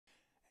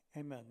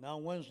Amen. Now,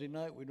 Wednesday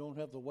night, we don't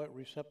have the white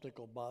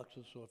receptacle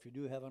boxes, so if you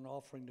do have an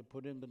offering to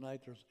put in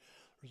tonight,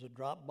 there's a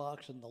drop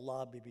box in the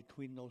lobby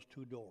between those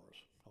two doors,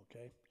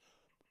 okay?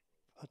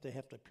 But they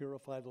have to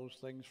purify those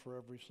things for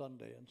every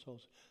Sunday, and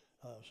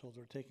so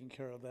they're taking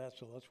care of that,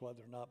 so that's why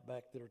they're not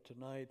back there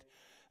tonight.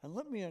 And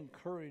let me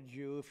encourage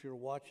you, if you're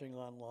watching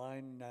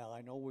online now,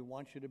 I know we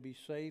want you to be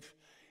safe,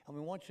 and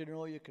we want you to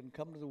know you can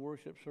come to the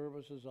worship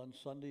services on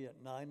Sunday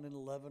at 9 and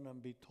 11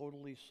 and be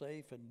totally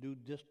safe and do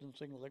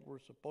distancing like we're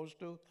supposed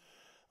to.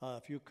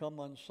 If you come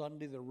on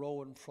Sunday, the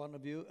row in front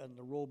of you and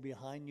the row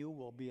behind you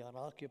will be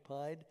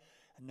unoccupied.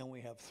 And then we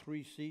have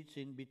 3 seats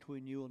in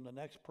between you and the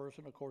next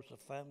person. Of course, a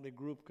family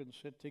group can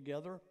sit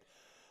together.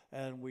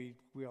 And we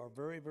are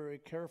very, very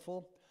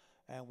careful.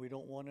 And we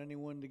don't want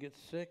anyone to get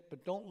sick.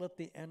 But don't let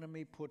the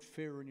enemy put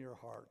fear in your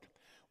heart.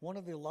 One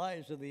of the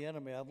lies of the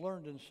enemy, I've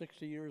learned in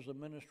 60 years of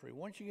ministry,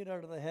 once you get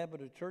out of the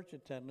habit of church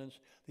attendance,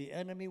 the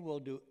enemy will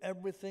do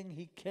everything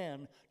he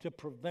can to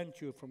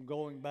prevent you from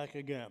going back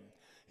again.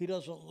 He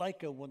doesn't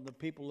like it when the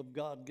people of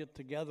God get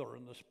together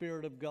and the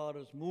Spirit of God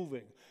is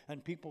moving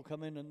and people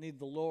come in and need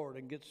the Lord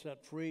and get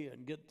set free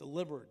and get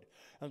delivered.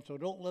 And so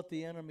don't let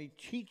the enemy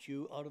cheat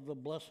you out of the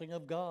blessing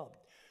of God.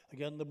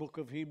 Again, the book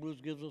of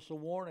Hebrews gives us a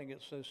warning.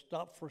 It says,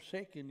 stop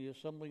forsaking the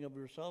assembling of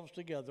yourselves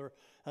together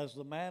as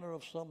the manner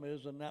of some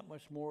is, and that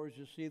much more as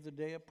you see the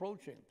day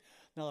approaching.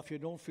 Now, if you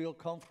don't feel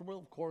comfortable,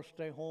 of course,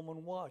 stay home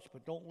and watch,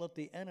 but don't let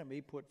the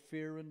enemy put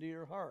fear into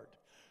your heart,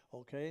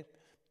 okay?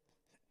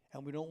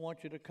 And we don't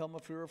want you to come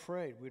if you're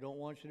afraid. We don't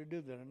want you to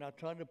do that. I'm not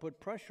trying to put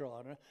pressure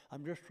on it.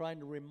 I'm just trying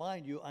to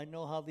remind you, I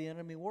know how the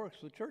enemy works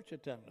with church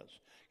attendance.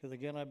 Because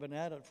again, I've been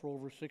at it for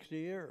over 60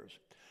 years.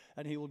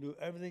 And he will do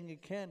everything he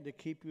can to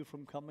keep you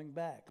from coming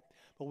back.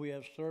 But we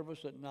have service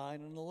at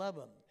 9 and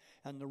 11.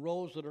 And the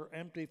rows that are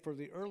empty for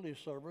the early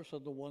service are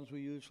the ones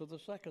we use for the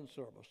second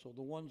service. So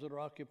the ones that are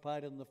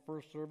occupied in the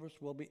first service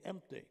will be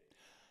empty.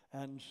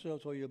 And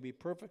so you'll be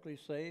perfectly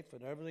safe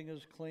and everything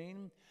is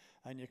clean.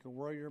 And you can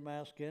wear your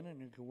mask in and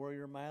you can wear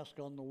your mask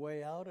on the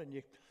way out.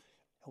 And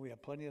we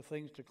have plenty of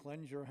things to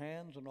cleanse your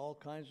hands and all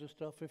kinds of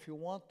stuff if you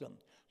want them.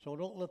 So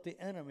don't let the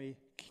enemy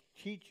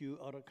cheat you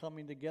out of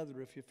coming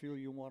together if you feel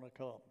you want to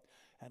come.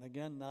 And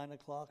again, 9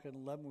 o'clock and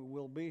 11, we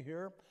will be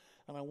here.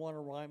 And I want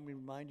to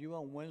remind you,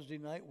 on Wednesday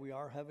night, we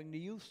are having the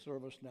youth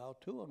service now,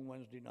 too, on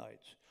Wednesday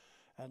nights.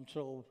 And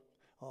so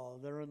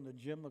they're in the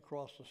gym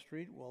across the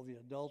street while the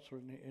adults are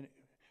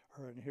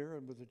in here.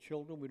 And with the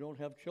children, we don't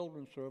have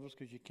children's service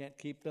because you can't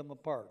keep them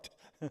apart.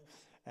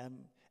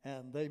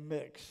 and they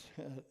mix.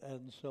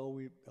 And so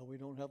we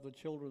don't have the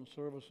children's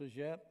services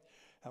yet.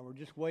 And we're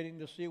just waiting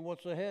to see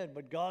what's ahead.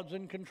 But God's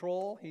in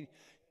control.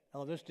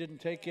 This didn't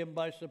take him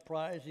by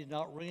surprise. He's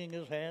not wringing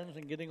his hands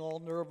and getting all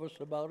nervous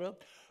about it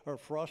or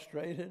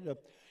frustrated.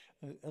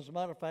 As a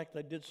matter of fact,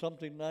 I did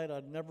something tonight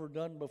I'd never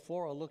done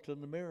before. I looked in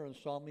the mirror and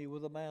saw me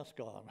with a mask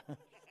on.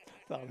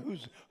 Thought,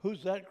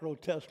 who's that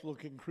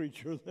grotesque-looking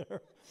creature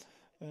there?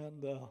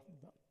 And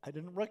I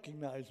didn't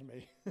recognize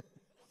me.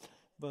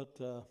 But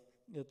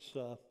it's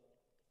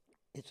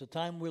a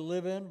time we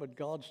live in, but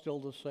God's still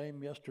the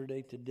same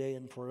yesterday, today,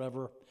 and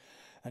forever.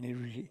 And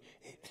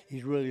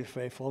he's really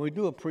faithful. We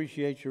do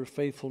appreciate your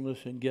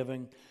faithfulness in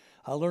giving.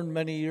 I learned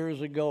many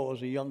years ago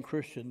as a young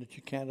Christian that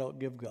you can't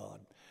outgive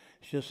God.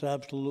 It's just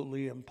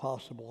absolutely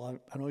impossible.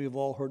 I know you've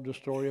all heard the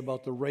story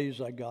about the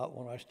raise I got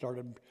when I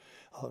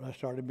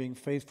started being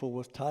faithful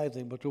with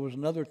tithing. But there was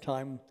another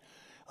time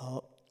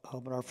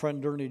when our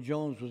friend Ernie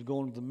Jones was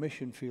going to the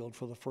mission field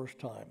for the first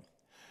time.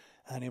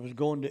 And he was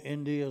going to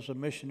India as a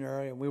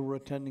missionary, and we were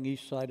attending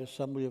Eastside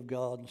Assembly of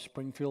God in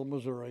Springfield,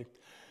 Missouri.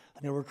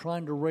 And they were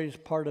trying to raise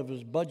part of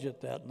his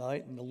budget that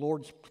night, and the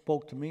Lord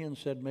spoke to me and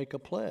said, make a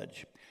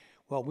pledge.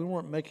 Well, we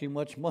weren't making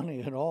much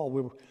money at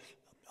all.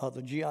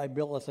 The GI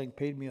Bill, I think,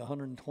 paid me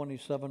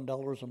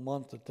 $127 a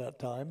month at that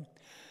time.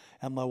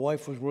 And my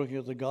wife was working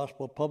at the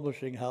Gospel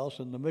Publishing House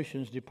in the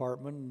missions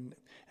department,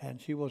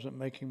 and she wasn't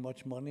making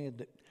much money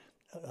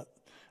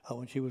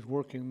when she was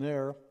working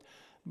there.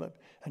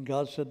 And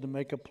God said to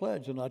make a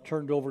pledge, and I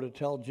turned over to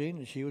tell Jean,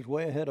 and she was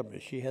way ahead of me.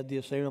 She had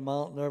the same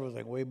amount and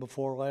everything, way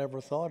before I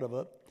ever thought of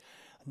it.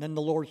 And then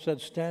the Lord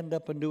said, stand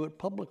up and do it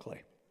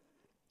publicly.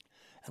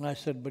 And I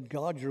said, but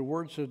God, your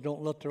word says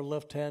don't let their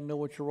left hand know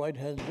what your right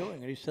hand's doing.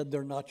 And he said,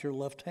 they're not your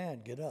left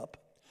hand. Get up.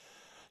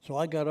 So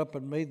I got up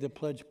and made the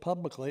pledge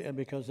publicly, and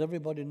because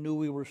everybody knew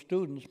we were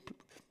students,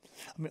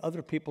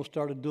 other people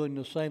started doing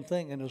the same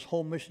thing, and his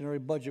whole missionary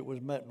budget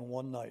was met in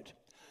one night,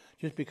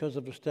 just because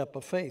of a step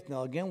of faith.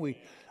 Now, again, we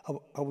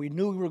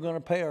knew we were going to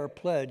pay our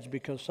pledge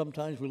because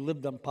sometimes we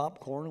lived on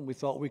popcorn, and we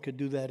thought we could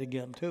do that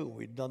again, too.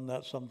 We'd done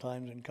that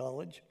sometimes in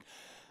college,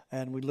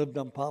 and we lived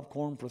on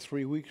popcorn for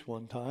 3 weeks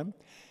one time,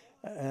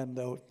 and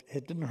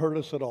it didn't hurt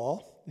us at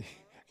all.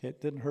 It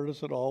didn't hurt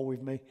us at all. We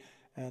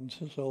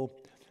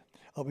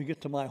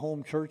get to my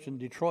home church in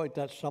Detroit.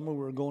 That summer, we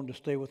were going to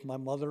stay with my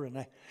mother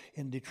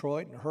in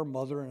Detroit and her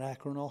mother in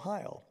Akron,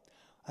 Ohio.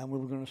 And we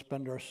were going to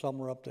spend our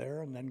summer up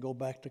there and then go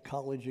back to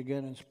college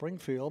again in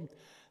Springfield.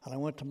 And I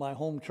went to my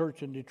home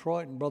church in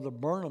Detroit, and Brother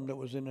Burnham, that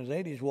was in his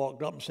 80s,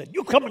 walked up and said,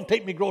 "You come and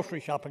take me grocery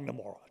shopping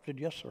tomorrow." I said,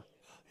 "Yes, sir.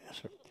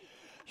 Yes, sir."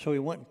 So he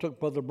went and took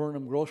Brother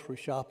Burnham grocery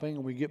shopping,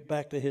 and we get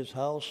back to his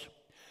house.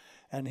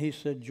 And he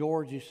said,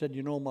 "George," he said,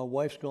 "you know, my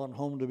wife's gone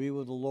home to be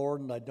with the Lord,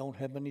 and I don't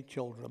have any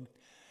children."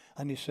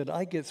 And he said,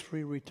 "I get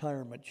 3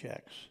 retirement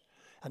checks.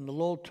 And the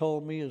Lord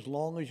told me, as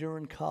long as you're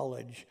in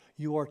college,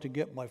 you are to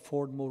get my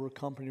Ford Motor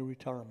Company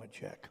retirement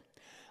check."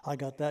 I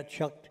got that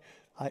check.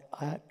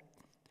 I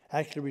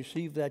actually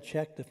received that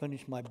check to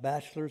finish my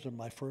bachelor's and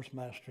my first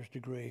master's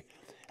degree.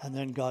 And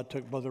then God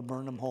took Brother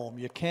Burnham home.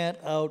 You can't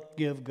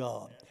outgive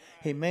God.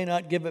 He may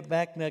not give it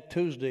back next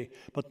Tuesday,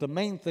 but the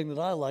main thing that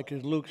I like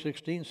is Luke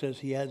 16 says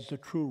he adds the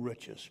true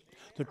riches.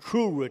 The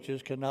true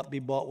riches cannot be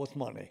bought with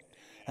money,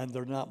 and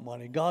they're not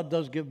money. God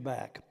does give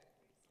back.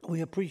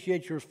 We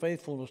appreciate your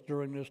faithfulness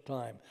during this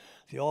time.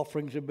 The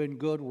offerings have been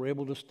good. We're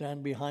able to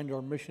stand behind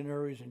our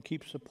missionaries and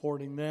keep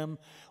supporting them.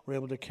 We're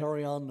able to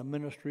carry on the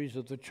ministries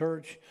of the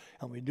church,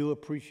 and we do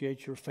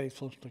appreciate your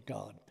faithfulness to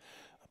God.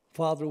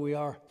 Father, we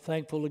are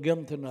thankful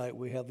again tonight.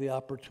 We have the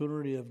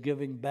opportunity of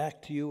giving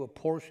back to you a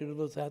portion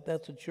of that.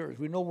 That's the church.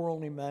 We know we're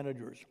only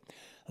managers,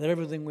 that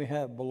everything we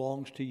have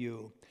belongs to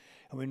you.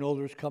 And we know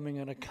there's coming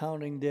an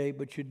accounting day,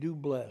 but you do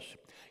bless.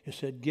 You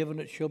said, "Given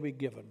it shall be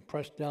given,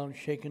 pressed down,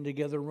 shaken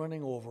together,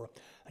 running over."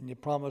 And you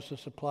promise to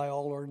supply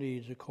all our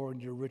needs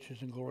according to your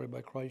riches and glory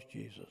by Christ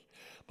Jesus.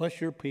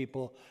 Bless your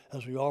people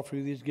as we offer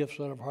you these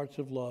gifts out of hearts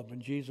of love. In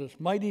Jesus'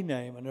 mighty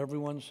name. And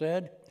everyone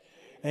said,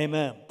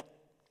 amen.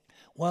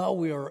 Well,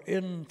 we are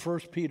in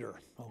 1 Peter,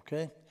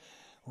 okay?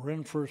 We're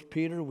in 1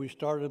 Peter. We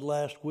started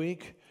last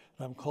week.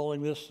 I'm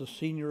calling this the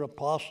Senior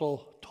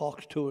Apostle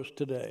Talks to Us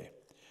Today.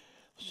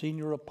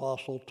 Senior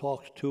Apostle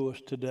Talks to Us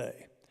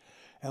Today.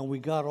 And we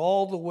got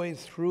all the way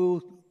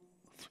through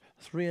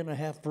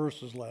 3.5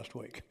 verses last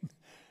week.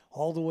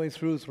 All the way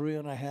through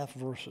 3.5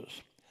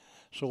 verses.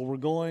 So we're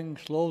going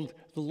slow.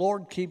 The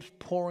Lord keeps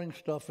pouring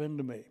stuff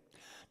into me.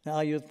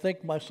 Now, you'd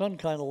think my son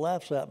kind of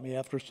laughs at me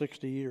after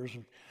 60 years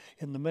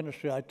in the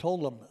ministry. I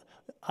told him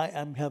I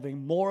am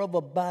having more of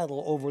a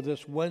battle over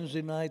this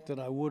Wednesday night than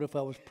I would if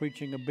I was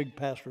preaching a big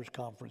pastor's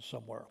conference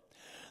somewhere.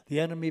 The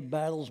enemy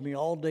battles me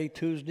all day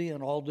Tuesday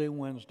and all day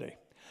Wednesday.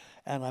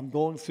 And I'm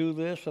going through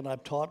this, and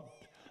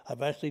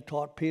I've actually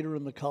taught Peter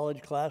in the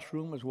college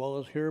classroom as well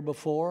as here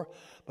before.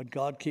 But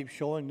God keeps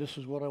showing, this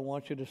is what I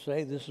want you to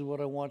say, this is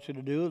what I want you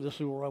to do, this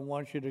is where I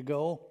want you to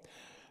go.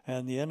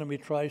 And the enemy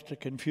tries to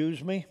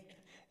confuse me.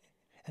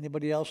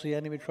 Anybody else, the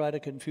enemy try to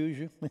confuse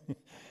you?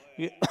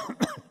 Excuse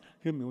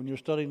me, when you're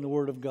studying the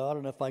Word of God,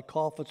 and if I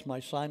cough, it's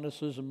my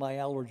sinuses and my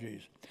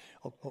allergies.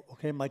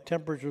 Okay, my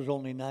temperature is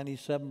only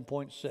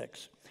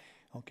 97.6,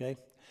 okay?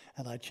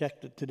 And I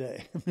checked it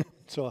today.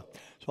 so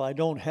I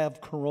don't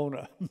have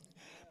corona.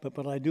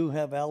 but I do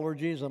have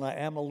allergies, and I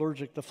am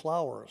allergic to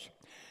flowers.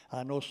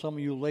 I know some of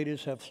you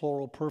ladies have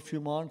floral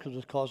perfume on because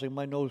it's causing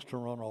my nose to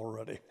run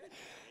already.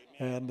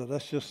 And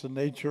that's just the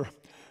nature.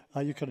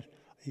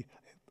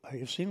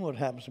 You've seen what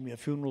happens to me at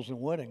funerals and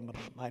weddings, but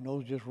my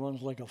nose just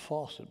runs like a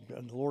faucet,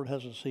 and the Lord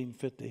hasn't seen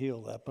fit to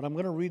heal that. But I'm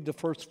going to read the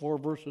first 4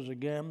 verses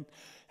again,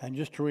 and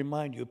just to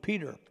remind you,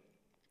 Peter,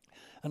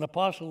 an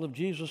apostle of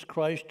Jesus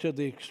Christ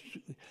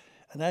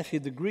and actually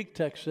the Greek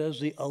text says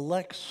the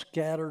elect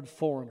scattered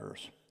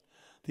foreigners.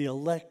 The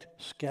elect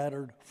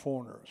scattered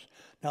foreigners.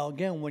 Now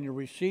again, when you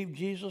receive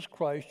Jesus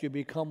Christ, you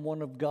become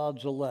one of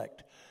God's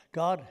elect.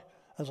 God,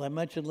 as I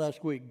mentioned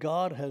last week,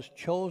 God has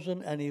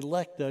chosen and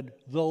elected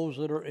those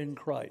that are in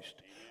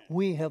Christ.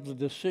 We have the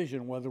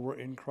decision whether we're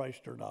in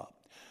Christ or not.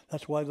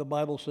 That's why the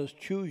Bible says,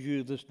 "Choose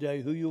you this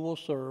day who you will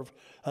serve.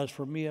 As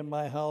for me and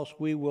my house,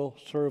 we will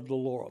serve the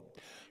Lord."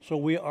 So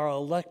we are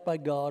elect by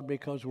God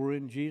because we're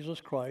in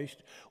Jesus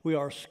Christ. We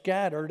are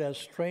scattered as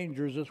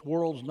strangers. This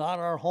world's not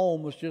our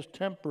home. It's just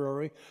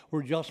temporary.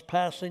 We're just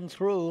passing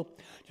through.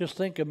 Just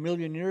think,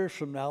 1,000,000 years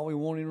from now, we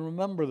won't even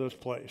remember this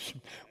place.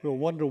 We'll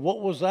wonder,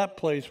 what was that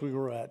place we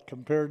were at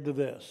compared to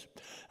this?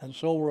 And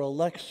so we're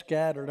elect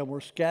scattered, and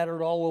we're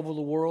scattered all over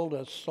the world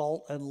as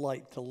salt and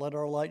light, to let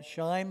our light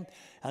shine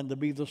and to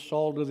be the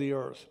salt of the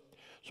earth.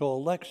 So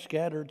elect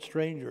scattered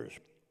strangers.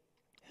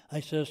 I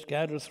says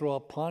scattered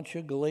throughout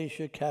Pontia,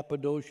 Galatia,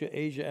 Cappadocia,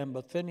 Asia, and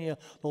Bithynia.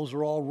 Those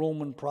are all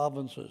Roman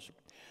provinces.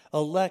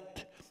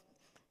 Elect,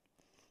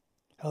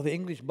 how the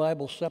English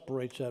Bible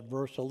separates that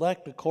verse.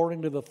 Elect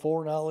according to the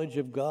foreknowledge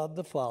of God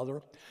the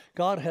Father.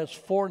 God has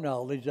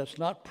foreknowledge. That's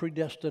not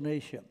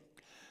predestination.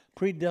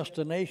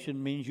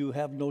 Predestination means you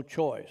have no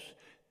choice.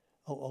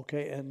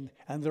 Okay, and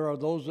there are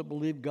those that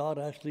believe God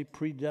actually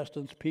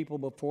predestines people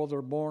before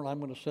they're born. I'm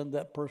going to send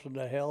that person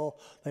to hell.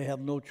 They have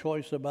no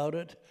choice about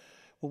it.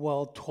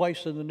 Well,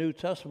 twice in the New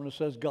Testament it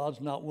says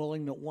God's not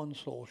willing that one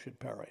soul should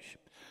perish.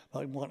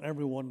 I want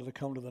everyone to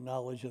come to the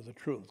knowledge of the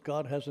truth.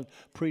 God hasn't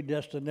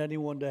predestined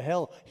anyone to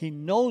hell. He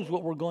knows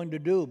what we're going to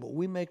do, but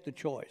we make the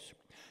choice.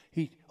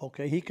 He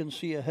can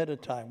see ahead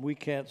of time. We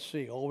can't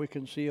see. All we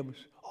can see is,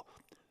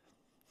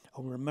 I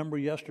remember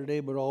yesterday,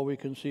 but all we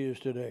can see is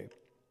today.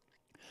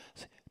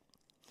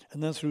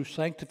 And then through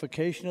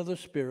sanctification of the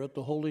Spirit,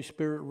 the Holy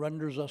Spirit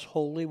renders us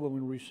holy when we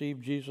receive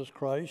Jesus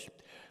Christ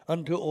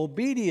unto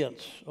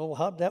obedience. Oh,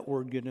 how'd that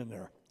word get in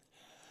there?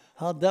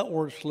 How'd that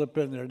word slip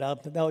in there?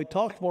 Now he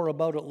talks more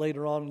about it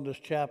later on in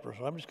this chapter,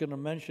 so I'm just going to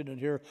mention it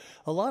here.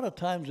 A lot of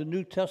times the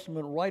New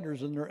Testament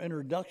writers in their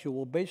introduction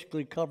will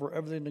basically cover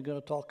everything they're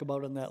going to talk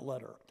about in that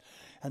letter.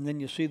 And then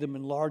you see them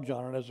enlarge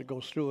on it as it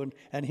goes through.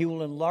 And he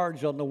will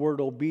enlarge on the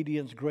word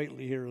obedience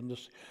greatly here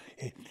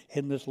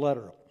in this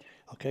letter.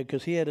 Okay,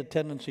 because he had a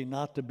tendency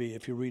not to be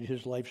if you read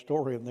his life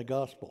story in the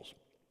Gospels.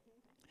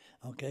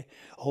 Okay,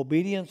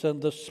 obedience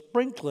and the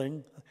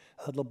sprinkling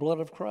of the blood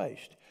of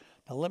Christ.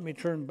 Now let me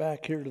turn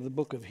back here to the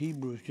book of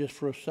Hebrews just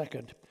for a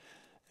second.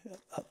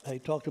 I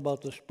talked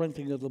about the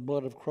sprinkling of the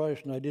blood of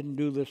Christ, and I didn't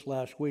do this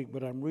last week,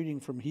 but I'm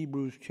reading from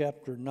Hebrews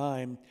chapter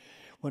 9.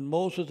 When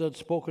Moses had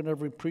spoken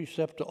every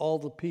precept to all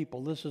the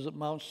people, this is at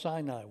Mount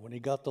Sinai, when he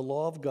got the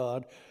law of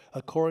God,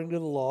 according to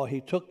the law,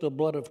 he took the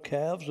blood of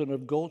calves and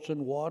of goats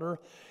and water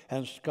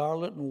and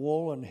scarlet and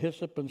wool and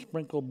hyssop and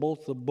sprinkled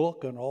both the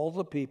book and all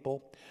the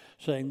people,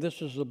 saying,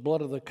 this is the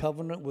blood of the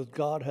covenant with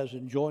God has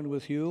enjoined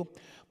with you.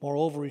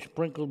 Moreover, he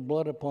sprinkled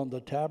blood upon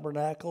the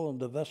tabernacle and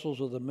the vessels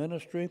of the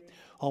ministry.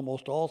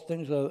 Almost all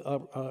things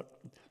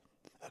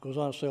it goes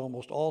on to say,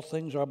 almost all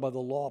things are by the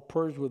law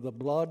purged with the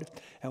blood,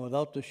 and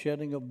without the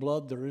shedding of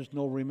blood there is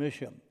no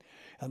remission.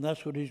 And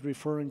that's what he's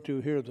referring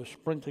to here, the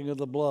sprinkling of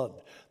the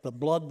blood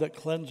that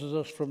cleanses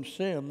us from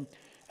sin,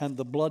 and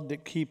the blood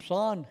that keeps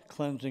on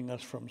cleansing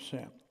us from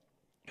sin.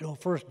 You know,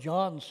 1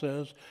 John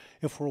says,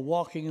 if we're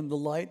walking in the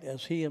light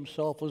as he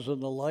himself is in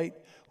the light,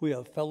 we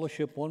have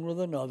fellowship one with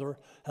another,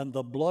 and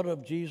the blood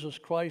of Jesus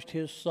Christ,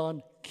 his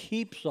Son,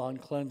 keeps on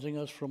cleansing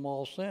us from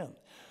all sin.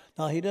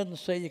 Now, he doesn't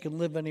say you can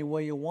live any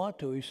way you want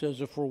to. He says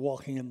if we're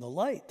walking in the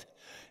light.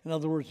 In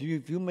other words,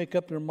 if you make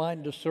up your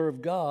mind to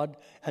serve God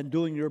and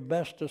doing your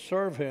best to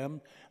serve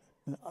him,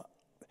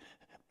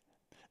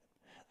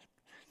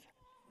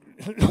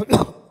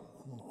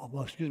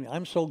 well, excuse me,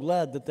 I'm so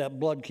glad that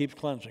blood keeps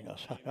cleansing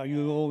us. Are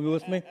you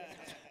with me?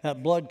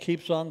 That blood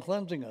keeps on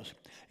cleansing us.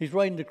 He's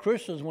writing to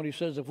Christians when he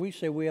says, if we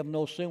say we have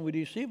no sin, we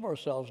deceive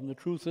ourselves, and the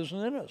truth isn't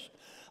in us.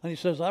 And he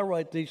says, I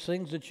write these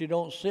things that you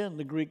don't sin.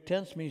 The Greek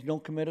tense means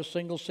don't commit a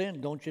single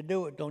sin. Don't you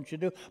do it. Don't you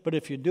do it. But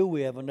if you do,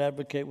 we have an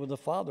advocate with the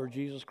Father,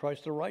 Jesus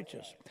Christ the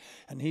righteous.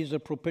 And he's a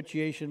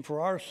propitiation for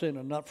our sin,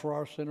 and not for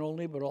our sin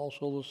only, but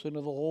also the sin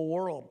of the whole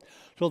world.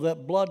 So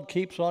that blood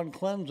keeps on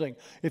cleansing.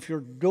 If you're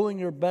doing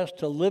your best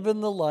to live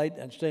in the light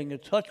and staying in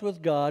touch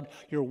with God,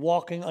 you're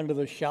walking under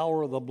the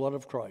shower of the blood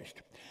of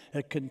Christ.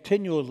 It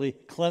continually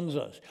cleanses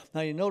us. Now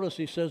you notice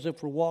he says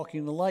if we're walking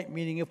in the light,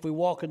 meaning if we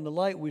walk in the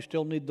light, we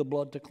still need the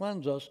blood to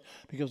cleanse us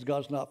because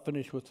God's not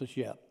finished with us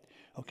yet.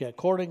 Okay,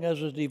 according as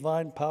his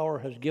divine power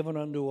has given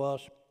unto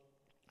us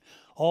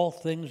all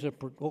things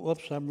that...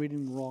 Whoops, I'm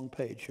reading the wrong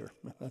page here.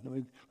 Let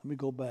me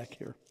go back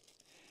here.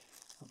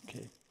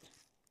 Okay.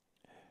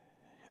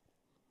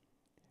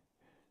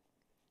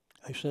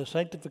 He says,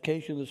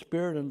 sanctification of the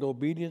Spirit and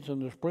obedience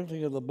and the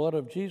sprinkling of the blood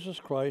of Jesus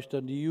Christ,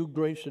 unto you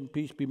grace and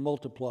peace be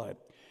multiplied.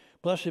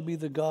 Blessed be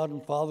the God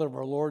and Father of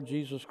our Lord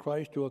Jesus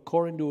Christ, who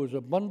according to his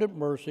abundant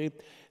mercy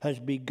has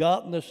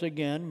begotten us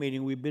again,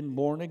 meaning we've been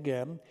born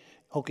again,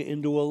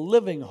 into a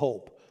living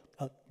hope.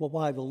 Well,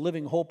 why? The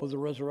living hope of the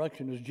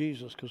resurrection is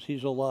Jesus, because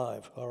he's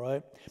alive, all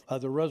right? By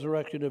the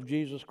resurrection of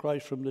Jesus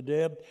Christ from the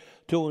dead,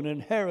 to an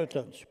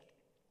inheritance,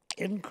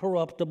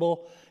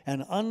 incorruptible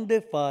and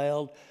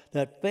undefiled,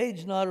 that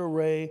fades not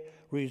away,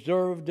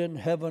 reserved in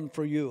heaven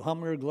for you. How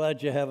many are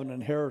glad you have an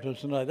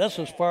inheritance tonight? That's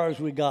as far as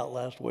we got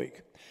last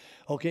week.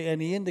 Okay,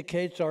 and he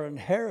indicates our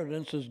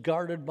inheritance is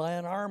guarded by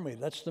an army.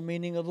 That's the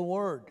meaning of the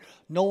word.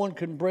 No one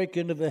can break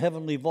into the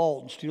heavenly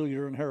vault and steal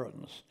your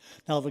inheritance.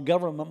 Now, the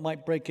government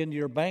might break into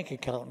your bank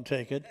account and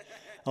take it,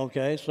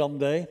 okay,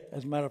 someday.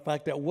 As a matter of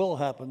fact, that will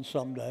happen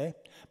someday.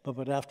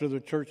 But after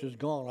the church is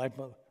gone,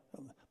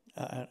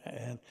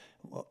 and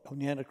when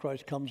the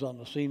Antichrist comes on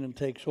the scene and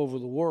takes over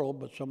the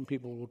world, but some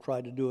people will try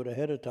to do it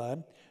ahead of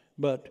time.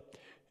 But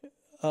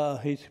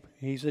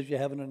he says you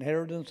have an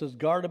inheritance that's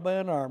guarded by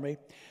an army.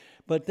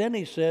 But then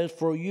he says,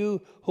 for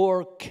you who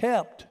are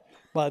kept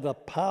by the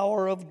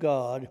power of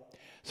God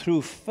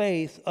through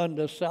faith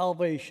unto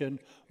salvation,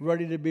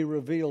 ready to be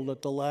revealed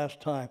at the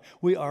last time.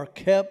 We are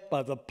kept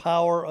by the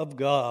power of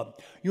God.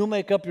 You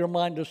make up your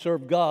mind to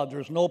serve God.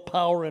 There's no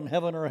power in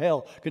heaven or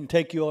hell can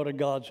take you out of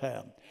God's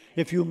hand.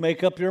 If you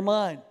make up your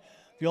mind,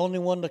 the only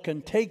one that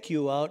can take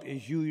you out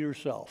is you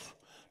yourself.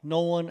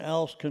 No one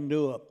else can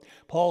do it.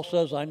 Paul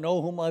says, I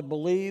know whom I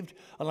believed,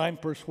 and I'm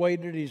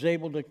persuaded he's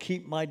able to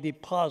keep my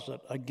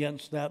deposit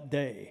against that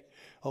day.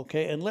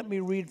 Okay, and let me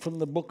read from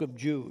the book of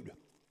Jude.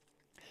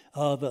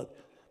 In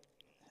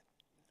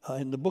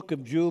the book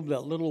of Jude,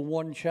 that little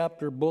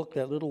one-chapter book,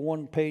 that little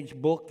one-page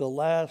book, the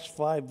last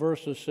 5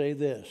 verses say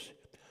this.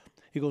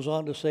 He goes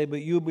on to say,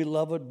 but you,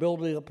 beloved,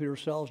 building up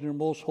yourselves in your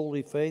most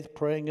holy faith,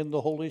 praying in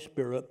the Holy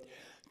Spirit,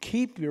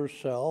 keep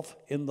yourself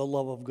in the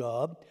love of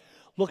God,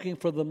 looking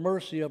for the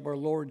mercy of our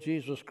Lord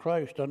Jesus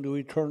Christ unto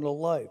eternal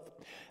life.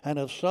 And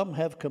of some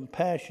have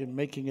compassion,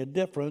 making a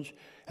difference,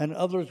 and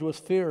others with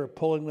fear,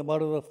 pulling them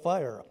out of the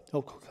fire.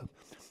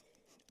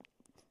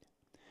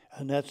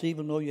 And that's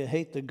even though you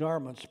hate the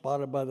garment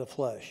spotted by the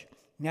flesh.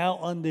 Now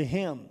unto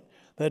him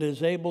that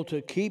is able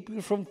to keep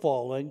you from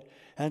falling,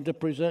 and to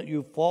present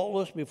you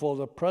faultless before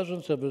the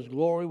presence of his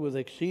glory with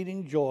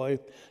exceeding joy,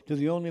 to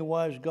the only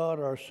wise God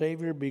our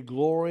Savior be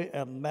glory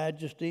and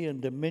majesty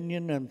and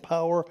dominion and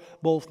power,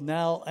 both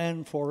now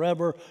and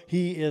forever.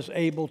 He is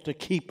able to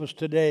keep us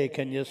today.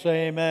 Can you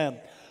say amen?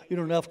 You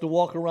don't have to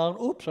walk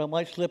around, oops, I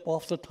might slip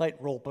off the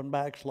tightrope and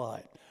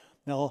backslide.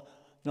 No,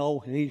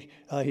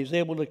 he's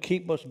able to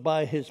keep us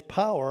by his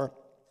power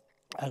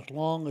as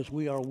long as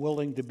we are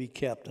willing to be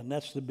kept. And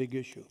that's the big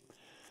issue.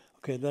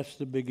 Okay, that's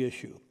the big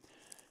issue.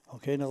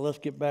 Okay, now let's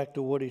get back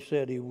to what he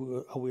said.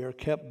 We are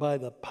kept by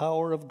the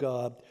power of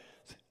God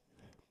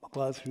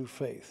through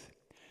faith.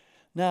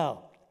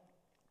 Now,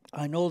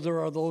 I know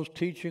there are those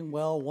teaching,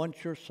 well, once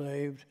you're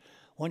saved,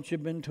 once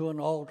you've been to an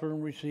altar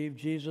and received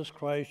Jesus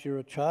Christ, you're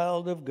a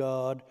child of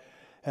God,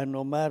 and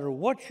no matter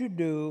what you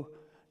do,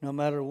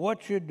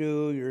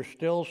 you're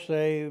still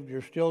saved,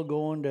 you're still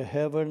going to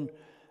heaven.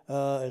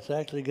 It's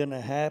actually going to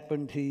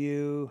happen to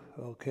you,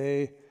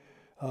 okay?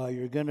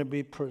 You're going to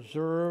be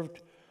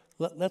preserved.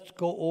 Let's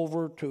go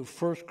over to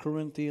 1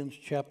 Corinthians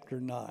chapter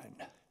 9.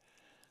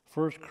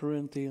 1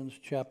 Corinthians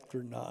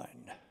chapter 9.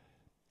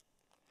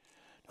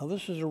 Now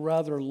this is a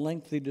rather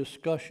lengthy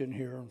discussion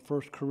here in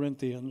 1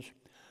 Corinthians.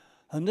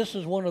 And this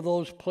is one of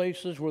those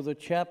places where the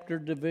chapter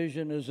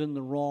division is in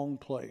the wrong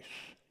place.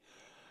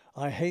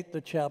 I hate the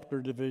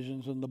chapter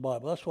divisions in the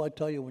Bible. That's why I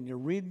tell you, when you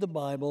read the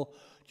Bible,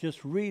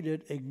 just read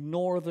it.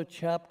 Ignore the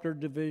chapter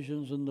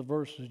divisions in the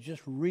verses.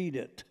 Just read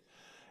it.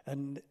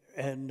 And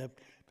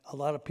a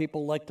lot of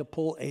people like to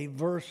pull a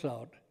verse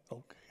out,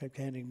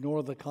 okay, and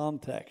ignore the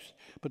context.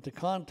 But the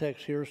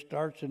context here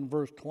starts in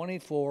verse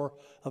 24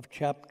 of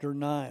chapter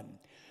 9.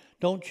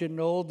 Don't you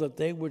know that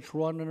they which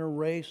run in a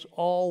race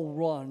all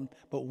run,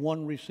 but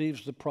one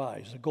receives the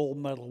prize, the gold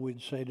medal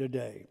we'd say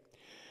today.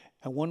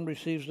 And one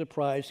receives the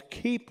prize.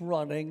 Keep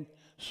running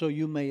so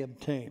you may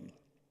obtain.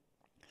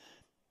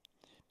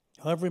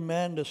 Every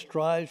man that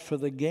strives for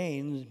the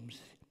gains,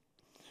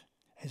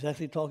 he's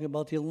actually talking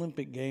about the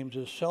Olympic Games,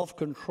 is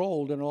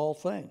self-controlled in all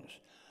things.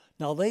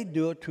 Now, they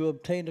do it to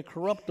obtain a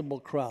corruptible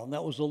crown.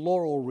 That was the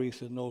laurel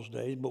wreath in those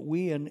days, but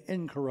we an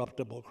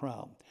incorruptible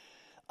crown.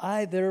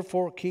 I,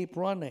 therefore, keep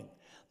running.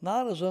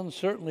 Not as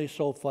uncertainly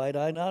so fight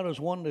I, not as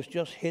one that's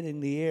just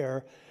hitting the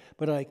air,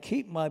 but I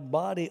keep my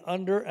body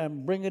under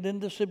and bring it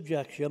into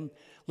subjection,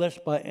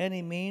 lest by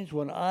any means,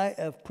 when I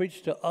have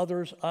preached to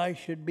others, I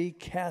should be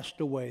cast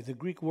away. The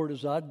Greek word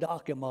is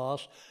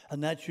adokimos,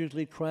 and that's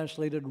usually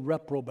translated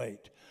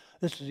reprobate.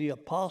 This is the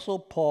Apostle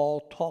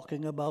Paul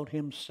talking about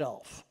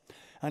himself.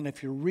 And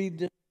if you read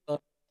this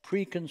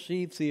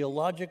preconceived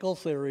theological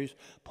theories,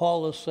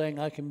 Paul is saying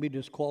I can be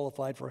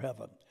disqualified for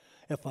heaven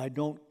if I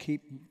don't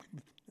keep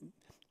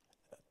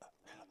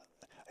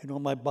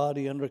my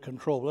body under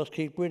control. Let's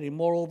keep reading.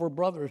 Moreover,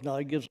 brothers, now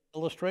he gives an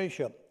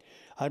illustration.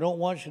 I don't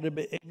want you to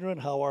be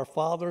ignorant how our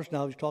fathers,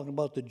 now he's talking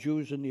about the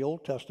Jews in the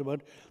Old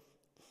Testament.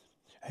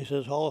 He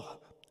says,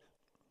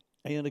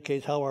 he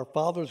indicates how our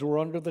fathers were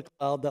under the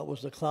cloud. That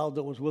was the cloud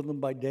that was with them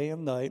by day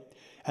and night,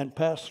 and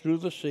passed through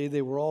the sea.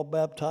 They were all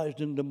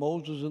baptized into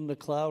Moses in the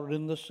cloud and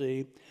in the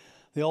sea.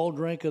 They all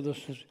drank of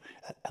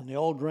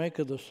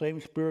the same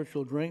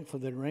spiritual drink, for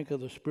they drank of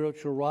the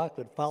spiritual rock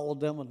that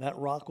followed them, and that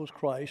rock was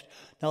Christ.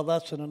 Now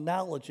that's an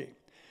analogy.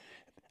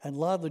 And a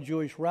lot of the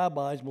Jewish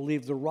rabbis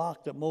believe the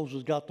rock that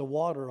Moses got the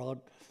water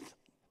on,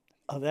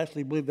 they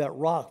actually believe that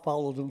rock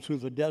followed them through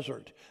the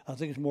desert. I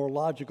think it's more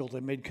logical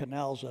they made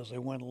canals as they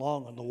went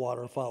along and the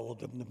water followed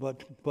them.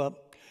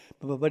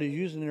 But he's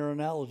using their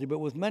analogy. But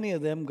with many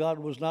of them, God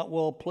was not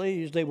well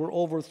pleased. They were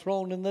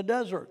overthrown in the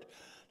desert.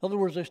 In other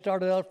words, they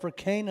started out for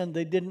Canaan,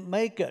 they didn't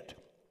make it.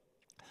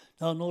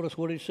 Now notice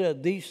what he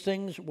said. These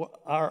things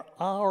are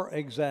our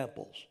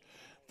examples.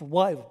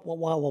 Why,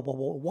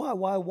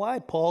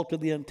 Paul? To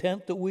the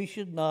intent that we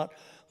should not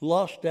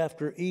lust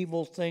after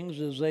evil things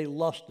as they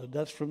lusted.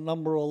 That's from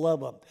number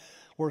 11.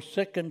 We're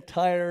sick and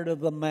tired of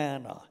the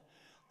manna.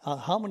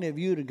 How many of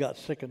you got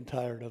sick and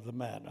tired of the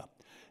manna?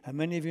 And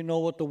many of you know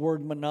what the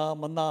word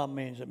manna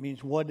means. It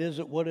means, what is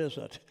it? What is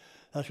it?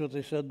 That's what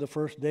they said the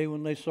first day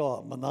when they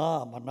saw it.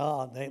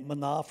 Manna. They ate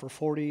manna for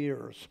 40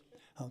 years.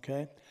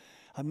 Okay?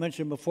 I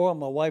mentioned before,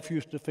 my wife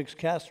used to fix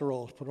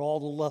casseroles, put all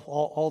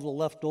the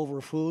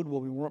leftover food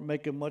when we weren't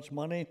making much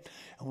money,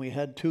 and we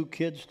had 2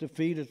 kids to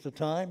feed at the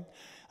time.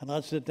 And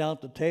I'd sit down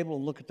at the table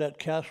and look at that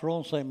casserole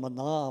and say,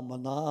 manna,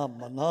 manna,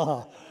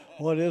 manna.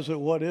 What is it?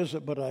 What is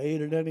it? But I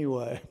ate it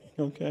anyway.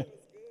 Okay?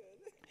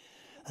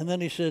 And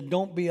then he said,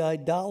 don't be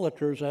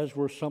idolaters, as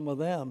were some of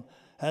them.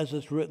 As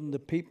it's written, the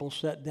people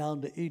sat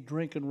down to eat,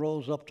 drink, and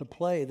rose up to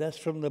play. That's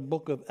from the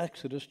book of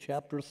Exodus,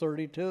 chapter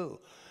 32.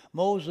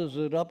 Moses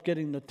is up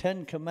getting the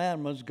 10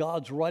 Commandments.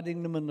 God's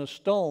writing them in the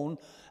stone,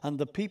 and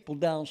the people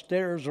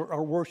downstairs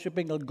are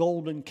worshiping a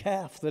golden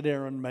calf that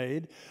Aaron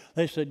made.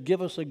 They said,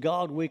 give us a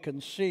God we can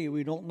see.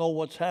 We don't know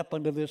what's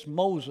happened to this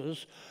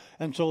Moses.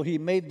 And so he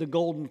made the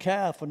golden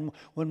calf, and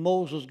when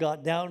Moses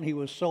got down, he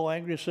was so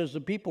angry. It says the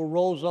people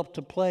rose up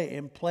to play.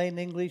 In plain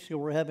English, they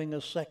were having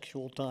a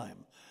sexual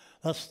time.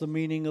 That's the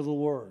meaning of the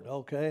word,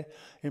 okay,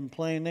 in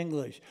plain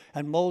English.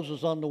 And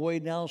Moses on the way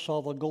down saw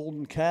the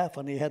golden calf,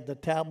 and he had the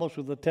tablets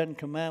with the 10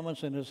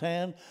 Commandments in his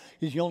hand.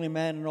 He's the only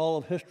man in all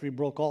of history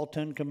broke all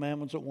 10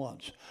 Commandments at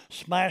once,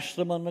 smashed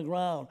them on the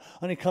ground.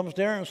 And he comes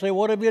there and say,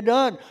 what have you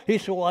done? He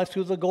said, well, I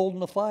threw the gold in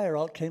the fire.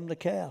 Out came the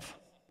calf.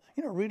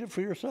 You know, read it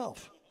for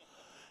yourself.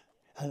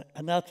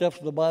 And that's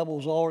after the Bible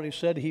has already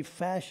said he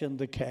fashioned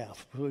the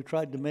calf. So he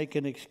tried to make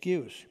an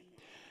excuse.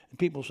 And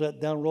people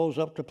sat down, rose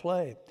up to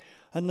play.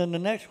 And then the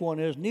next one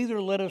is, neither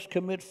let us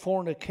commit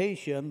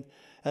fornication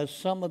as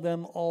some of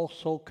them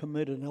also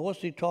committed. Now,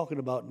 what's he talking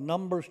about?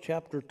 Numbers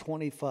chapter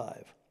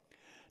 25.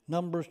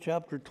 Numbers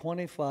chapter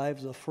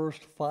 25, the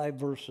first 5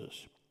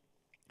 verses.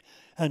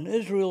 And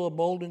Israel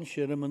abode in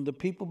Shittim, and the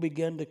people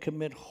began to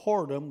commit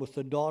whoredom with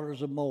the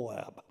daughters of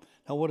Moab.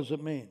 Now, what does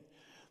it mean?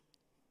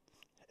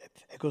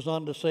 It goes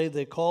on to say,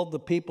 they called the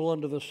people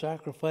unto the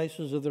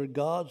sacrifices of their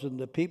gods, and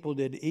the people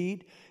did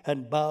eat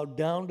and bowed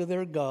down to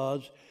their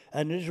gods.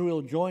 And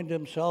Israel joined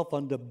himself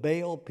unto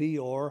Baal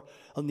Peor,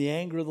 and the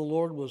anger of the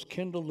Lord was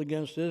kindled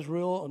against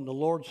Israel. And the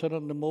Lord said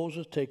unto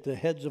Moses, take the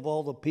heads of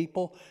all the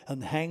people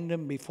and hang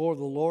them before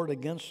the Lord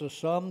against the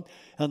sun,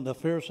 and the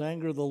fierce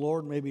anger of the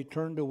Lord may be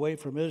turned away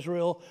from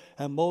Israel.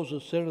 And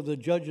Moses said to the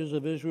judges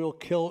of Israel,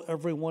 kill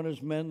every one of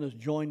his men that's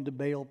joined to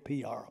Baal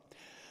Peor.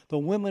 The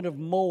women of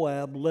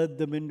Moab led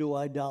them into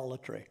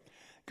idolatry.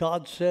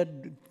 God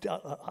said,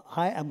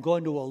 I am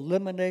going to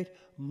eliminate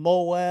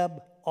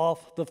Moab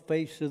off the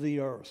face of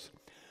the earth.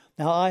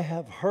 Now, I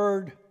have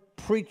heard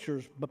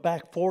preachers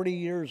back 40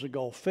 years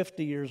ago,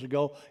 50 years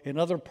ago, in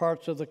other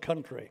parts of the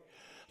country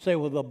say,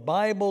 well, the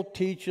Bible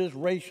teaches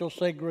racial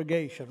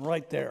segregation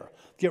right there.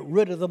 Get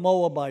rid of the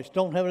Moabites.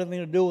 Don't have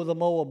anything to do with the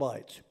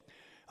Moabites.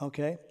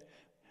 Okay?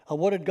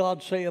 What did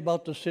God say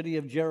about the city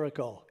of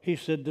Jericho? He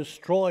said,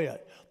 destroy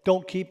it.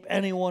 Don't keep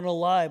anyone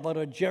alive out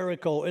of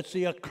Jericho. It's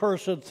the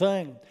accursed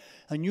thing.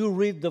 And you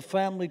read the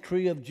family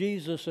tree of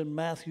Jesus in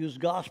Matthew's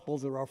gospel,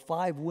 there are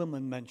 5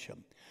 women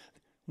mentioned.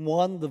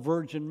 One, the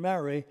Virgin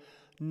Mary.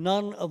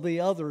 None of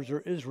the others are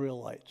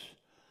Israelites.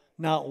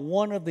 Not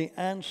one of the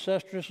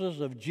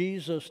ancestresses of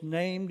Jesus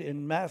named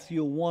in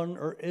Matthew 1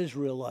 are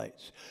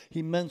Israelites.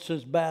 He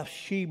mentions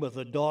Bathsheba,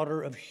 the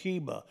daughter of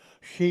Sheba,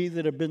 she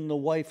that had been the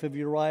wife of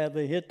Uriah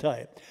the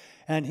Hittite.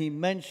 And he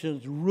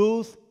mentions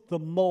Ruth the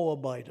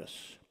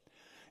Moabitess.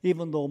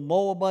 Even though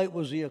Moabite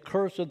was the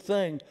accursed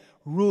thing,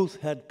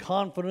 Ruth had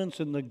confidence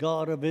in the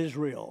God of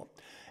Israel.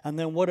 And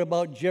then what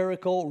about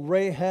Jericho?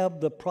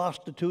 Rahab, the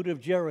prostitute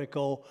of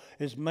Jericho,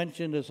 is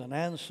mentioned as an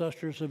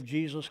ancestor of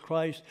Jesus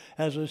Christ,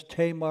 as is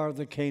Tamar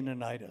the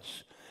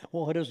Canaanitess.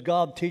 Well, it is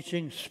God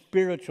teaching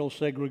spiritual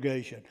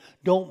segregation.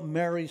 Don't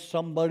marry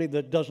somebody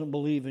that doesn't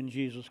believe in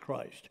Jesus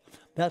Christ.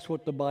 That's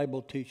what the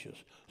Bible teaches.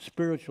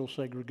 Spiritual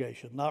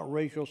segregation, not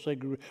racial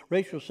segregation.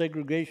 Racial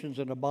segregation is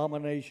an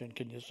abomination.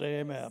 Can you say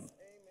amen? Amen?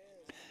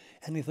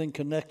 Anything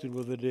connected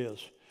with it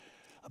is.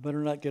 I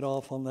better not get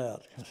off on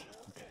that.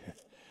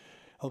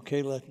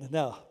 Okay,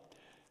 now,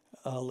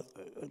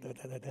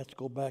 let's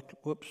go back.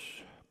 Whoops.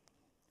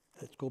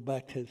 Let's go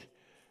back to.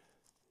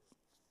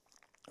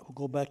 We'll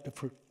go back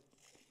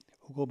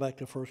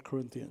to 1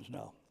 Corinthians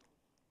now.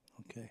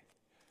 Okay.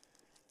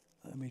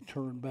 Let me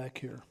turn back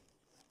here.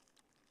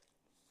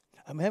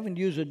 I'm having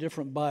to use a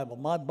different Bible.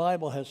 My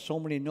Bible has so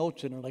many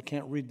notes in it, I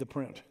can't read the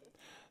print.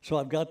 So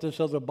I've got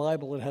this other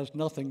Bible that has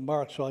nothing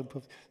marked, so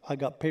I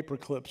got paper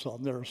clips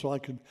on there so I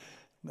could.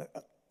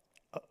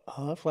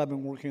 That's why I've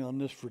been working on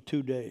this for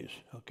 2 days,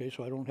 okay,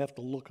 so I don't have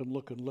to look.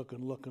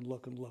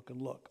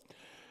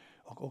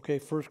 Okay,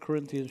 1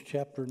 Corinthians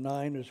chapter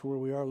 9 is where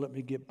we are. Let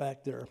me get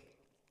back there.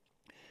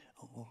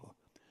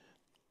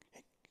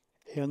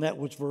 And that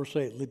was verse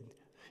 8.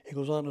 He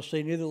goes on to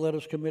say, neither let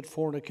us commit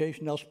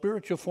fornication. Now,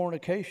 spiritual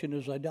fornication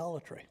is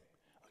idolatry.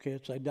 Okay,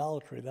 it's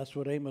idolatry. That's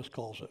what Amos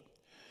calls it.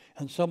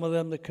 And some of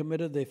them that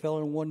committed, they fell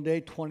in one day,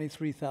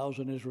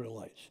 23,000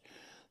 Israelites.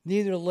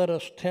 Neither let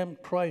us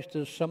tempt Christ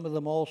as some of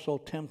them also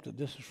tempted.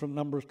 This is from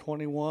Numbers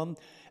 21,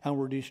 and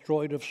were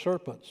destroyed of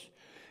serpents.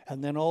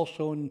 And then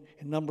also in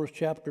Numbers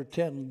chapter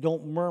 10,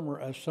 don't murmur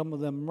as some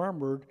of them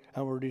murmured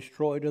and were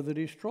destroyed of the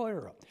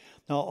destroyer.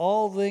 Now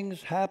all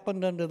things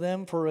happened unto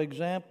them for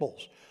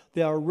examples.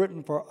 They are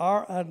written for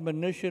our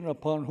admonition,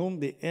 upon whom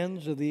the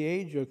ends of the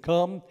age are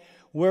come.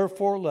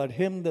 Wherefore let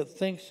him that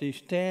thinks he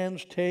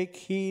stands take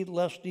heed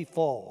lest he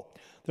fall.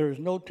 There is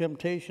no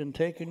temptation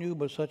taken you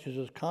but such as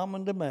is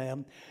common to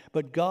man.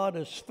 But God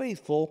is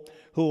faithful,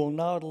 who will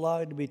not allow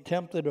you to be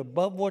tempted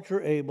above what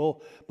you're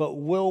able, but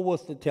will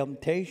with the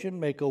temptation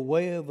make a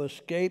way of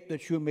escape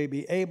that you may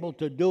be able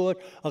to do it.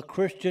 A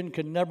Christian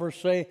can never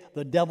say,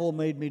 the devil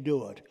made me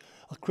do it.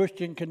 A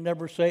Christian can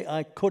never say,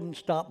 I couldn't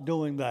stop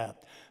doing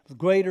that.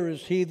 Greater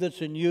is he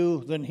that's in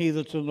you than he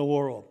that's in the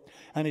world.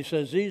 And he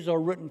says, these are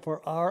written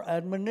for our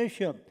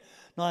admonition.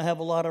 Now, I have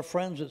a lot of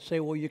friends that say,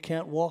 well, you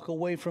can't walk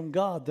away from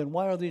God. Then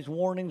why are these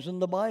warnings in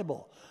the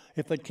Bible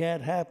if it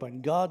can't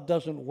happen? God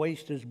doesn't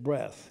waste his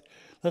breath.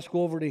 Let's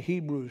go over to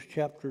Hebrews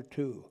chapter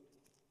 2.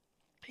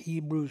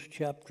 Hebrews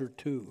chapter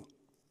 2.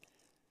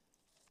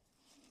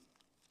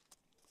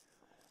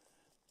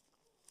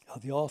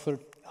 The author,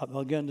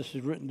 again, this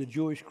is written to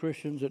Jewish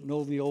Christians that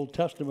know the Old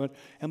Testament.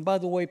 And by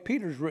the way,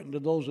 Peter's written to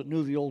those that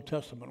knew the Old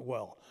Testament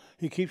well.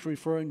 He keeps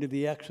referring to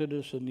the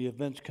Exodus and the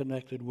events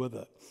connected with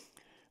it.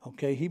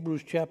 Okay,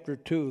 Hebrews chapter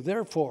 2.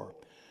 Therefore,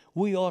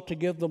 we ought to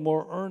give the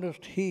more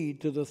earnest heed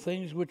to the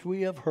things which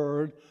we have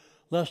heard,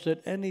 lest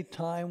at any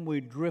time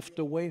we drift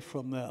away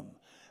from them.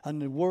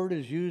 And the word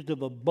is used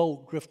of a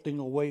boat drifting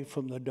away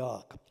from the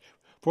dock.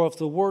 For if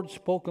the word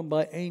spoken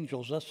by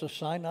angels, that's the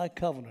Sinai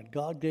covenant,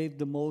 God gave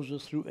to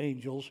Moses through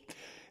angels,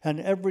 and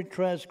every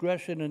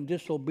transgression and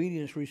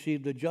disobedience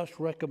received a just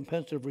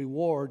recompense of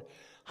reward,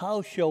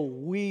 how shall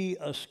we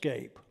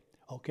escape?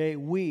 Okay,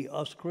 we,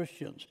 us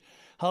Christians.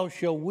 How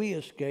shall we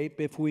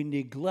escape if we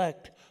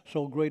neglect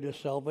so great a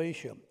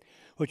salvation,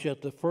 which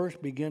at the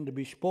first began to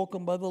be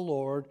spoken by the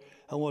Lord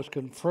and was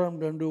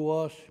confirmed unto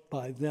us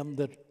by them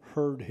that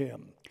heard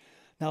him?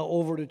 Now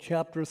over to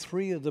chapter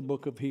 3 of the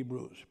book of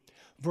Hebrews.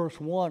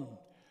 Verse 1,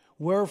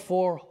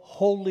 wherefore,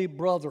 holy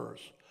brothers,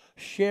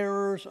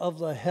 sharers of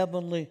the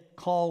heavenly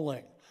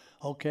calling.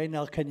 Okay,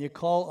 now can you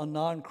call a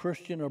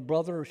non-Christian a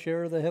brother or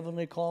sharer of the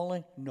heavenly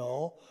calling?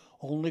 No,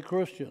 only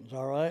Christians,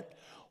 all right?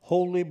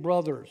 Holy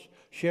brothers,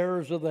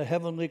 sharers of the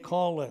heavenly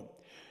calling.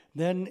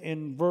 Then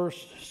in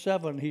verse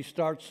 7, he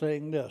starts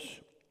saying this.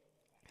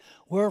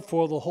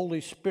 Wherefore, the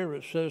Holy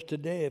Spirit says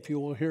today, if you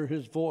will hear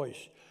his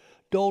voice,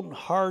 don't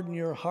harden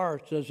your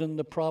hearts as in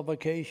the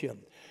provocation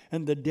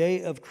and the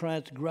day of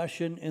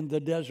transgression in the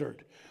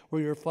desert,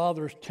 where your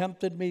fathers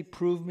tempted me,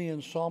 proved me,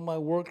 and saw my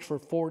works for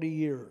 40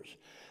 years.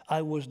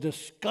 I was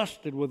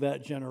disgusted with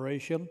that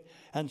generation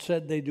and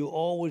said they do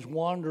always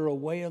wander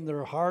away in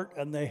their heart,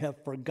 and they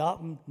have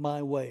forgotten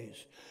my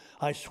ways.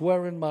 I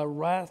swear in my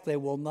wrath they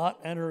will not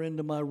enter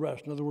into my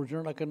rest. In other words,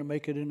 they're not going to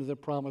make it into the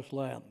promised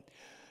land.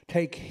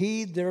 Take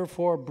heed,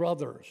 therefore,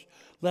 brothers,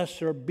 lest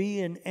there be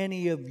in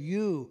any of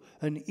you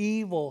an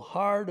evil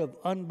heart of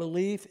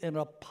unbelief and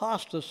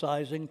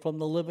apostatizing from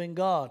the living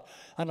God.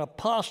 An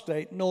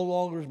apostate no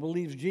longer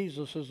believes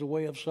Jesus is the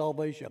way of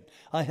salvation.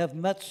 I have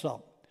met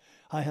some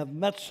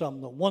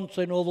that once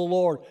they know the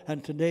Lord,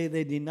 and today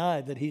they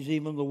deny that he's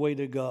even the way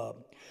to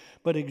God.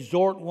 But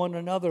exhort one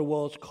another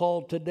while it's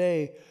called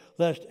today,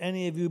 lest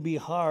any of you be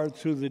hard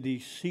through the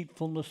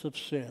deceitfulness of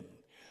sin.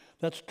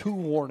 That's two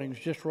warnings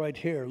just right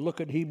here.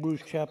 Look at Hebrews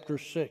chapter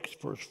 6,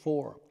 verse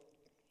 4.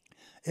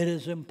 It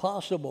is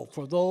impossible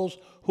for those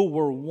who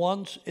were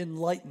once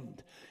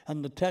enlightened.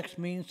 And the text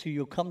means till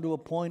you come to a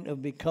point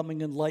of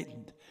becoming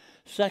enlightened.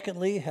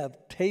 Secondly,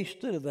 have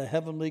tasted of the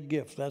heavenly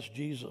gift. That's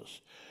Jesus.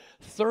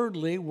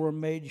 Thirdly, were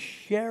made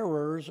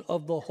sharers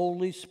of the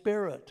Holy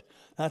Spirit.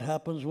 That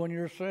happens when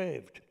you're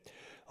saved.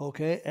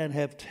 Okay, and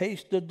have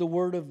tasted the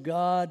word of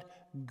God,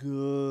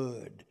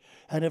 good.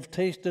 And have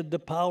tasted the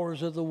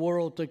powers of the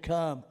world to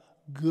come,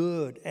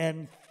 good.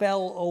 And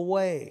fell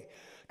away.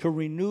 To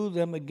renew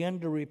them again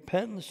to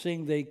repentance,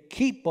 seeing they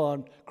keep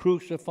on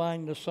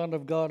crucifying the Son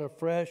of God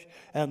afresh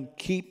and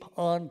keep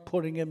on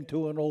putting him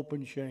to an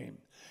open shame.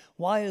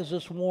 Why is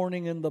this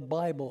warning in the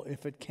Bible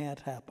if it can't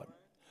happen?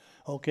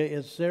 Okay,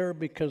 it's there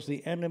because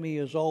the enemy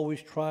is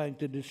always trying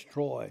to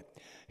destroy.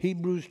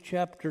 Hebrews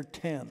chapter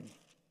 10.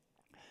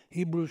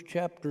 Hebrews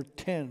chapter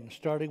 10,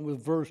 starting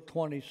with verse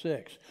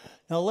 26.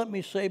 Now let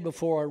me say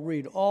before I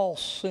read, all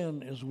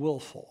sin is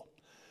willful.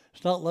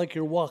 It's not like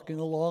you're walking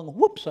along,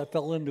 whoops, I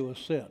fell into a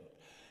sin.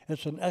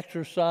 It's an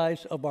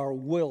exercise of our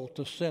will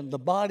to sin. The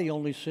body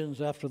only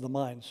sins after the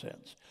mind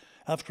sins,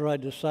 after I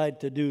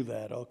decide to do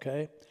that,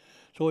 okay?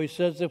 So he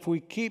says if we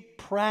keep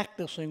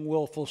practicing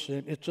willful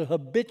sin, it's a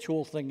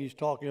habitual thing he's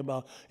talking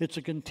about. It's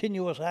a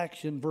continuous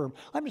action verb.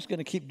 I'm just going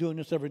to keep doing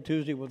this every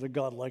Tuesday whether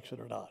God likes it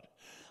or not.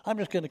 I'm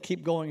just going to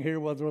keep going here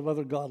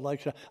whether God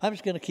likes it. I'm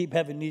just going to keep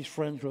having these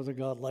friends whether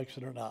God likes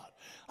it or not.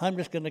 I'm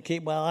just going to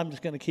keep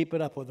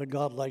it up whether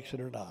God likes it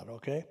or not,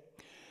 okay?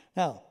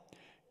 Now,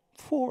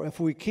 if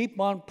we keep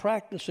on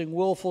practicing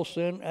willful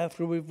sin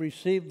after we've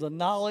received the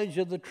knowledge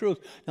of the truth.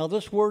 Now,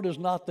 this word is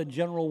not the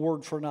general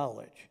word for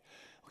knowledge.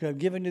 Okay, I've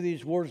given you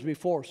these words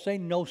before. Say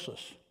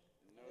gnosis.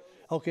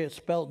 Okay, it's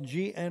spelled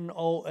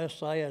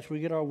G-N-O-S-I-S.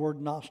 We get our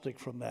word Gnostic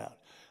from that.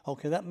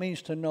 Okay, that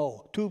means to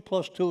know. 2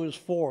 plus 2 is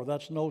 4.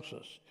 That's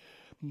gnosis.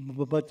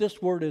 But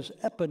this word is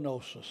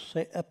epignosis.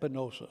 Say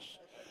epignosis.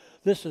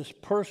 This is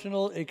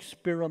personal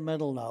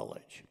experimental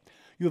knowledge.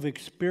 You've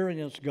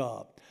experienced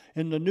God.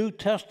 In the New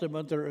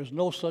Testament, there is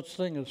no such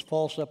thing as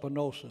false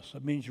epignosis.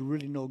 That means you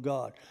really know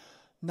God.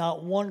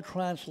 Not one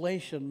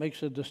translation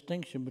makes a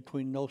distinction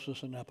between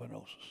gnosis and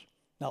epignosis.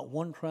 Not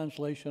one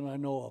translation I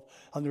know of.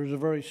 And there's a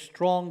very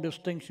strong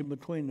distinction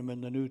between them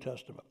in the New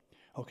Testament.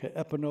 Okay,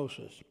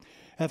 epignosis.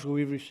 After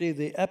we've received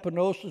the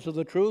epignosis of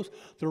the truth,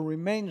 there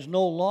remains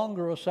no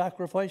longer a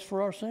sacrifice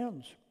for our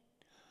sins.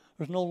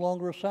 There's no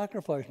longer a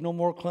sacrifice, no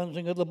more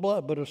cleansing of the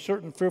blood, but a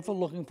certain fearful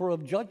looking for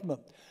of judgment,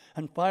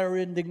 and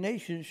fiery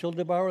indignation shall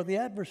devour the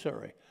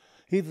adversary.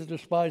 He that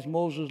despised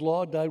Moses'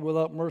 law died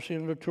without mercy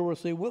under 2 or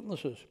 3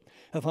 witnesses.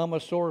 If how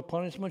much sore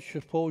punishment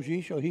suppose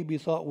ye shall he be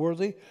thought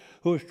worthy,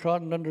 who has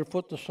trodden under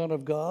foot the Son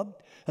of God,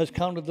 has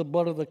counted the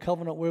blood of the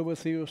covenant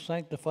wherewith he was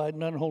sanctified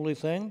an unholy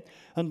thing,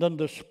 and done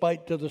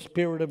despite to the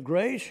Spirit of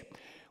grace?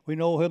 We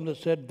know him that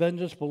said,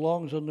 vengeance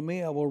belongs unto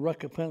me, I will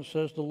recompense,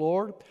 says the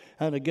Lord.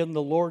 And again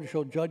the Lord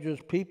shall judge his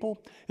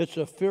people. It's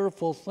a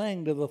fearful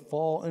thing to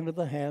fall into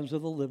the hands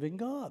of the living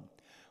God.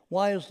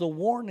 Why is the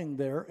warning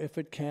there if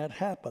it can't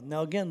happen?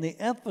 Now again, the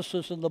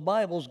emphasis in the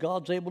Bible is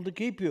God's able to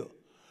keep you.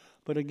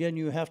 But again,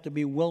 you have to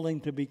be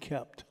willing to be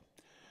kept.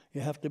 You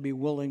have to be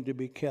willing to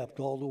be kept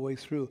all the way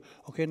through.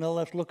 Okay, now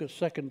let's look at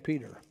 2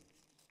 Peter.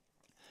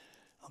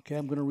 Okay,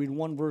 I'm going to read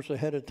one verse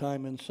ahead of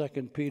time in 2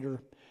 Peter.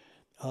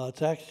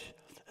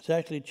 It's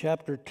actually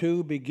chapter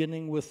 2,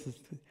 beginning with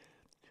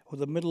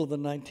the middle of the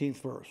 19th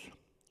verse.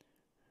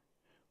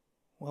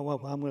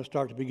 Well, I'm going to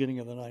start at the beginning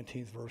of the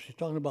 19th verse. He's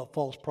talking about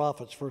false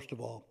prophets, first of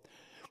all.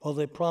 Well,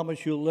 they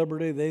promise you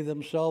liberty, they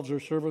themselves are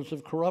servants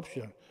of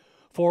corruption.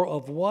 For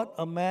of what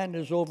a man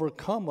is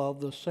overcome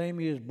of, the same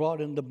he is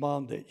brought into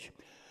bondage.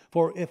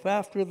 For if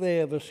after they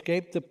have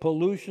escaped the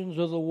pollutions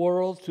of the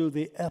world through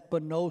the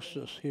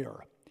epignosis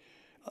here,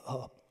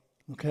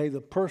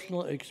 the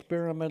personal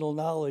experimental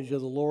knowledge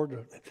of the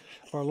Lord,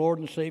 our Lord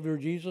and Savior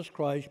Jesus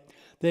Christ,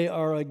 they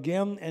are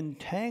again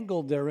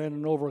entangled therein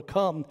and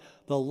overcome.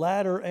 The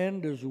latter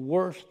end is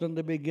worse than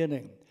the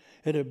beginning.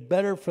 It is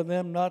better for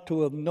them not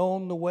to have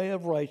known the way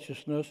of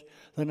righteousness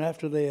than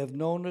after they have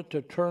known it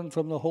to turn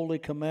from the holy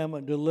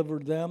commandment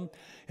delivered them.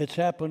 It's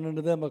happened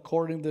unto them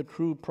according to the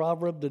true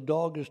proverb, the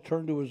dog is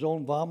turned to his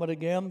own vomit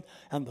again,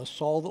 and the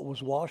soul that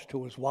was washed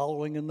to his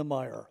wallowing in the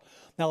mire.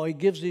 Now he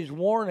gives these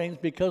warnings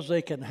because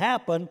they can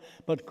happen,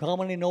 but how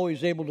many know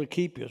he's able to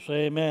keep you?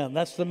 Say amen.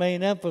 That's the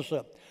main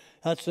emphasis.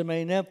 That's the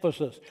main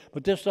emphasis.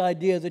 But this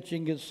idea that you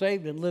can get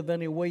saved and live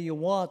any way you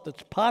want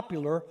that's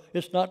popular,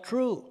 it's not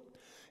true.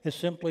 It's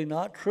simply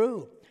not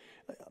true.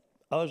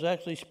 I was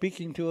actually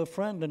speaking to a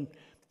friend and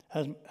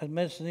as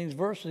mentioned these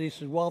verses, he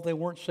said, well, they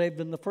weren't saved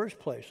in the first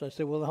place. I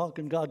said, well, how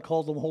can God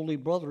call them holy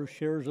brothers,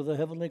 sharers of the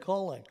heavenly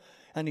calling?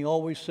 And he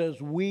always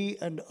says, we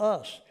and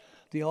us.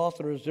 The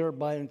author is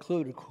thereby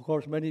included. Of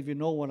course, many of you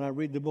know when I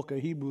read the book of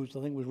Hebrews,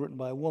 I think it was written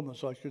by a woman,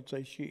 so I should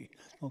say she.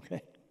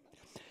 Okay?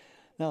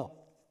 Now,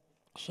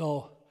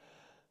 so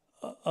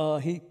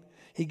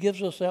he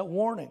gives us that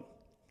warning.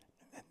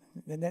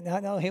 And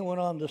now he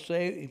went on to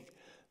say,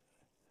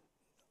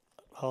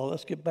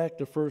 let's get back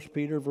to 1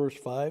 Peter verse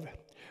 5.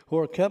 Who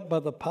are kept by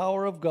the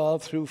power of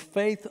God through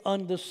faith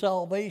unto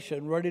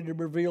salvation, ready to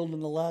be revealed in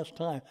the last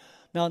time.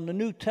 Now in the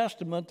New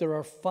Testament, there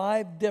are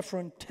 5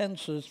 different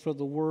tenses for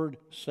the word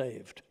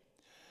saved.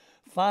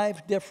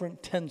 5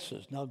 different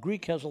tenses. Now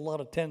Greek has a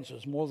lot of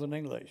tenses, more than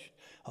English.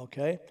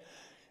 Okay?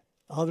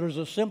 There's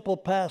a simple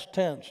past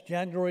tense.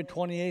 January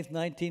 28th,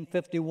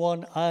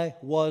 1951, I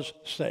was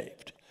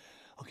saved.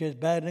 Okay, it's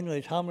bad in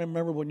English. How many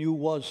remember when you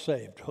was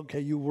saved? Okay,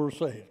 you were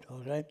saved.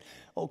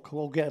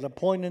 Okay, at a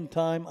point in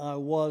time, I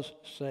was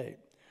saved.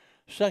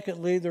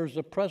 Secondly, there's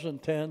the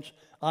present tense.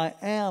 I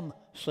am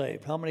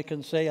saved. How many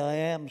can say I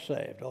am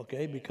saved?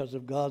 Okay, because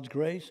of God's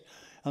grace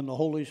and the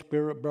Holy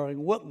Spirit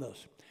bearing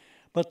witness.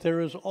 But there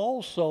is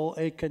also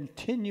a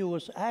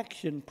continuous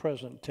action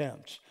present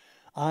tense.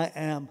 I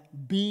am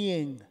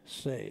being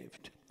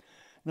saved.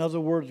 In other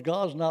words,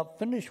 God's not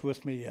finished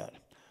with me yet.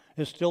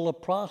 It's still a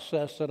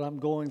process that I'm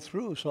going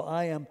through. So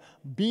I am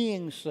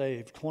being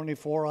saved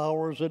 24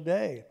 hours a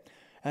day.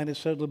 And it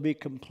said to be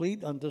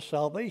complete unto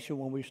salvation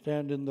when we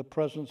stand in the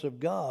presence of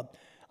God.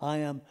 I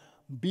am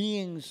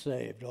being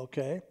saved,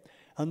 okay?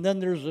 And then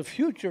there's the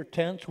future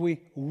tense.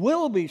 We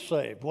will be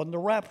saved when the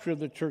rapture of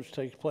the church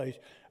takes place.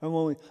 And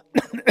when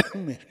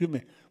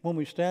we, when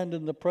we stand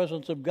in the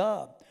presence of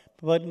God.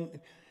 And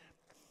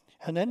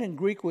then in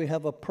Greek we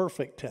have a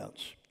perfect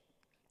tense.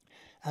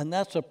 And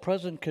that's a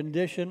present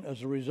condition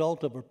as a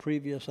result of a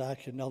previous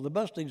action. Now, the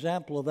best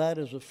example of that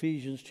is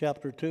Ephesians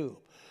chapter 2,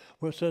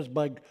 where it says,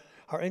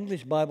 our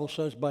English Bible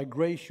says, by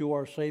grace you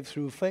are saved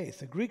through faith.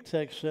 The Greek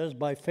text says,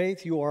 by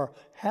faith you are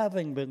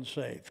having been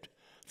saved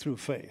through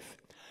faith.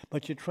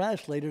 But you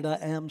translate it, I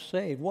am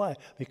saved. Why?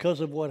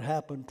 Because of what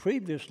happened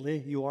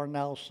previously, you are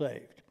now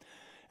saved.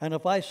 And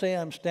if I say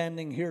I'm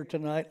standing here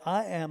tonight,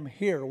 I am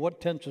here.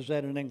 What tense is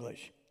that in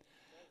English?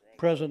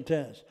 Present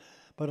tense.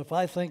 But if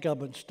I think I've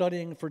been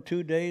studying for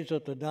 2 days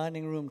at the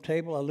dining room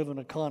table, I live in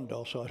a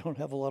condo, so I don't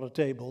have a lot of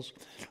tables.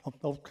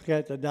 I'm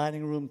at the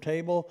dining room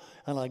table,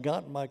 and I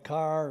got in my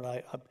car,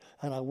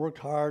 and I worked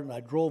hard, and I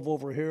drove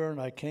over here,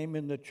 and I came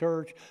into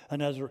church,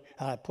 and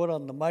I put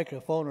on the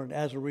microphone, and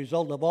as a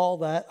result of all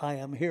that, I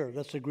am here.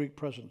 That's the Greek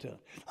present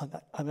tense,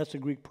 and that's the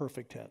Greek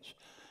perfect tense.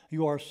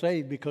 You are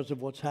saved because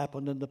of what's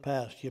happened in the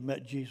past. You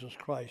met Jesus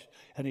Christ,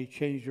 and He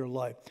changed your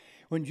life.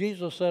 When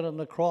Jesus said on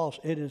the cross,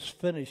 it is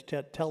finished,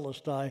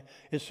 tetelestai,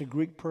 it's the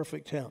Greek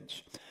perfect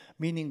tense.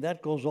 meaning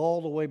that goes all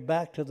the way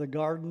back to the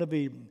Garden of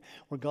Eden,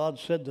 where God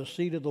said the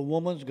seed of the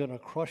woman's going to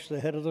crush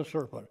the head of the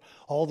serpent,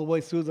 all the way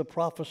through the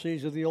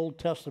prophecies of the Old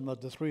Testament,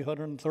 the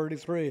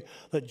 333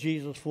 that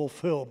Jesus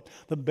fulfilled,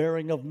 the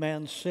bearing of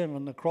man's sin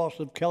on the cross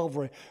of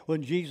Calvary,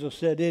 when Jesus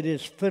said, "It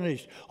is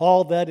finished,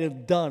 all that is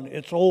done,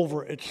 it's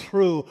over, it's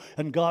through,"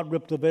 and God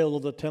ripped the veil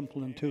of the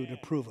temple in two to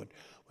prove it.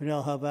 We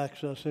now have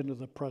access into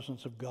the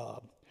presence of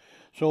God.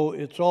 So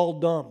it's all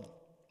done.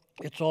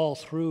 It's all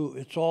through.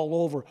 It's all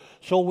over.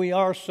 So we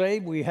are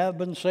saved. We have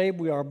been saved.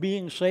 We are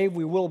being saved.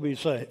 We will be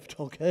saved,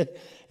 okay,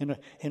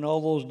 in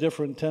all those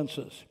different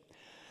tenses.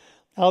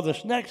 Now,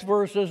 this next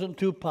verse isn't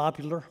too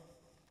popular.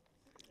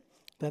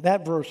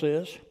 That verse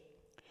is,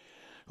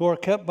 who are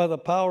kept by the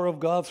power of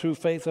God through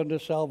faith unto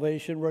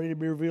salvation, ready to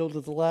be revealed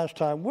at the last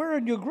time,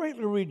 wherein you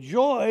greatly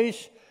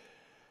rejoice,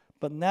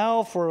 but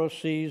now for a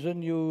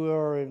season you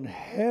are in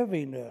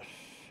heaviness,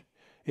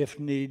 if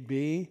need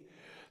be,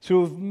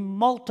 through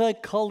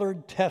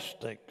multicolored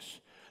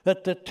testings,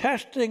 that the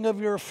testing of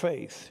your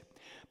faith,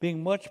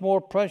 being much more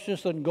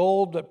precious than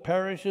gold that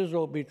perishes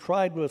or be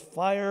tried with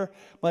fire,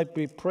 might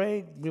be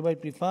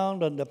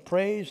found unto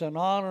praise and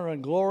honor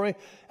and glory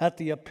at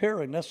the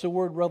appearing. That's the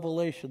word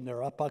revelation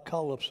there,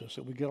 apocalypsis,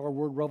 that we get our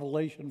word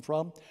revelation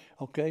from,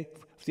 okay?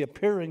 It's the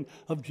appearing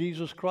of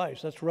Jesus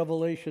Christ. That's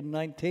Revelation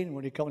 19,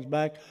 when he comes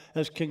back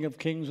as King of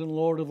Kings and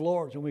Lord of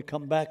Lords, and we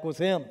come back with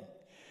him,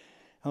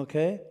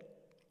 okay?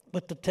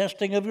 But the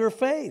testing of your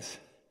faith.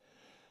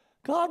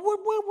 God,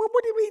 what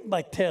do you mean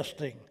by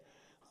testing?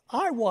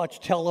 I watch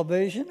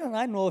television, and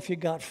I know if you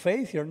got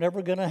faith, you're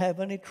never going to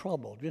have any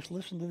trouble. Just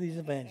listen to these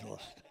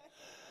evangelists.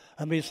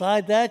 And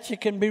beside that, you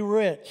can be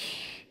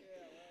rich.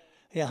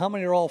 Yeah, how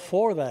many are all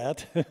for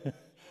that?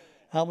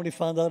 How many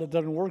found out it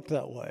doesn't work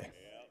that way?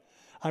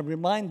 I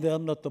remind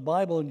them that the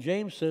Bible in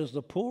James says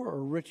the poor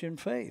are rich in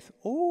faith.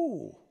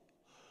 Oh,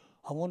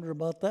 I wonder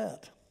about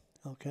that.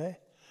 Okay?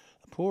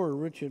 Poor or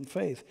rich in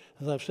faith.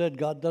 As I've said,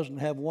 God doesn't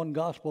have one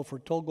gospel for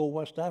Togo,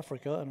 West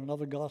Africa, and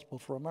another gospel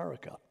for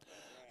America.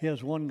 He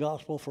has one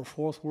gospel for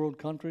fourth world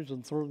countries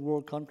and third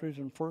world countries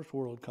and first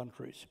world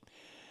countries.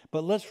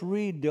 But let's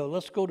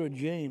go to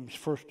James,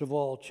 first of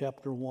all,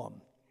 chapter 1.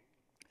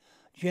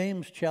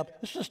 James chapter,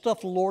 this is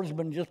stuff the Lord's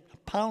been just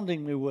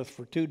pounding me with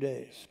for 2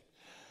 days.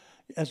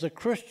 As a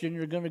Christian,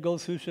 you're going to go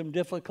through some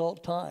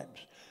difficult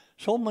times.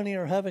 So many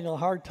are having a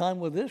hard time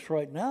with this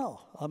right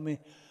now. I mean,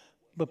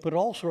 But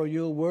also, are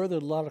you aware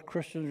that a lot of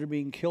Christians are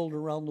being killed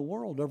around the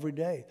world every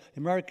day?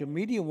 The American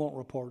media won't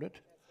report it.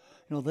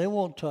 You know, they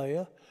won't tell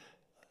you.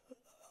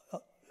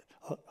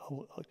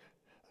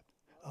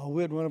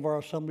 We had one of our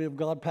Assembly of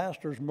God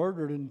pastors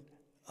murdered in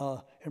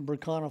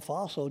Burkina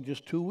Faso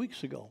just 2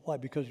 weeks ago. Why?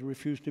 Because he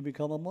refused to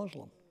become a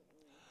Muslim.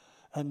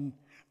 And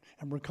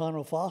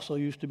Burkina Faso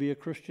used to be a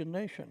Christian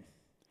nation.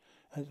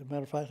 As a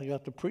matter of fact, I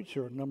got to preach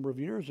here a number of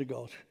years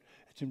ago.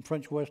 It's in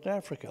French West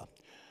Africa.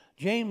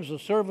 James, the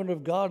servant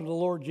of God and the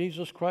Lord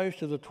Jesus Christ,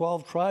 to the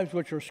 12 tribes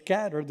which are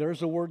scattered. There's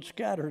the word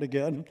scattered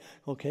again,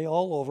 okay,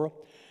 all over.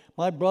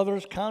 My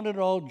brothers, count it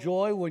all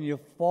joy when you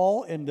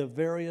fall into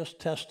various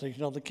testings.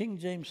 Now, the King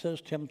James says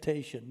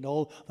temptation.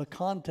 No, the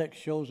context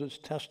shows it's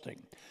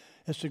testing.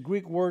 It's the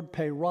Greek word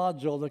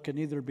peirazo that can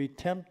either be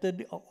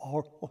tempted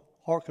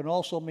or can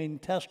also mean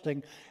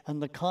testing,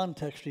 and the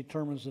context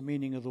determines the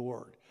meaning of the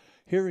word.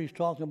 Here he's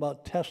talking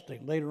about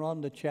testing. Later on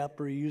in the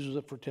chapter, he uses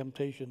it for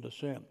temptation to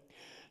sin.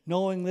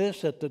 Knowing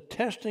this, that the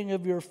testing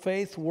of your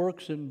faith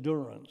works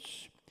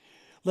endurance.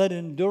 Let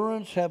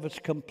endurance have its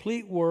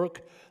complete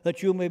work,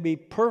 that you may be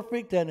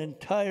perfect and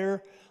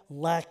entire,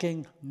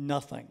 lacking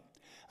nothing.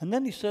 And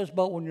then he says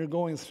about when you're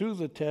going through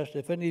the test,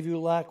 if any of you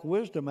lack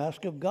wisdom,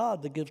 ask of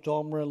God that gives to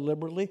all men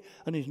liberally,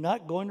 and he's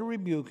not going to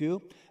rebuke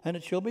you, and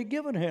it shall be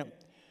given him.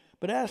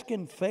 But ask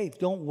in faith.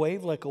 Don't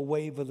wave like a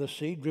wave of the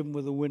sea, driven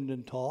with the wind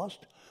and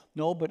tossed.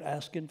 No, but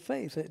ask in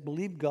faith.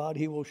 Believe God,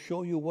 he will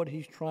show you what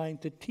he's trying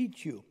to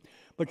teach you.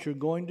 But you're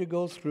going to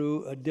go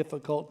through a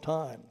difficult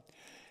time.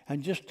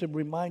 And just to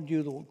remind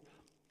you,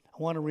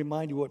 I want to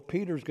remind you what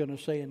Peter's going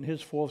to say in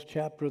his 4th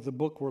chapter of the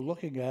book we're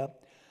looking at.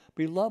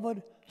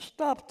 Beloved,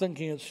 stop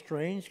thinking it's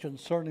strange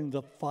concerning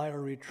the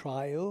fiery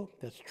trial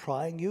that's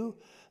trying you,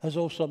 as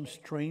though some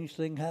strange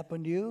thing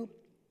happened to you.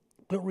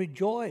 But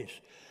rejoice,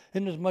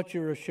 inasmuch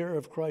you're a share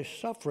of Christ's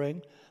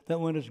suffering,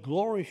 that when his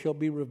glory shall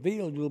be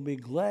revealed, you'll be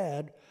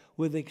glad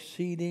with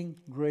exceeding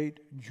great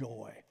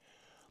joy.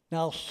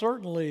 Now,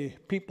 certainly,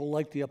 people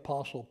like the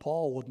Apostle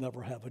Paul would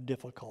never have a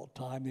difficult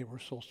time. They were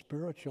so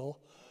spiritual.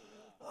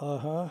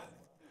 Yeah,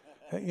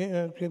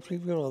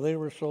 they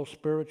were so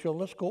spiritual.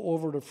 Let's go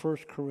over to 1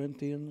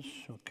 Corinthians,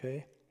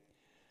 okay?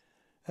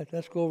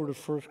 Let's go over to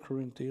 1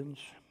 Corinthians.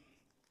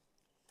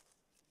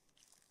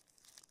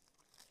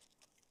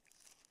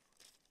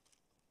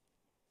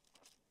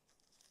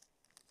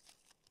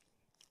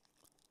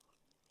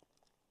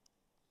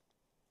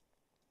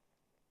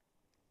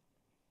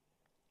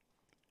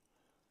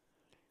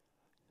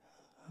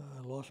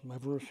 I lost my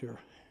verse here.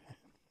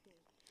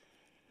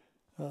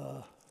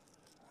 Let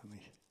me.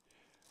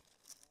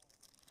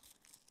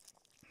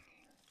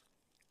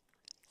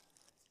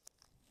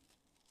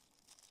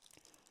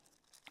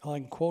 I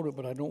can quote it,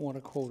 but I don't want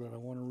to quote it. I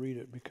want to read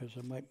it because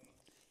I'm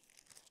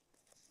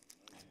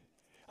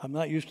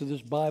not used to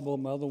this Bible.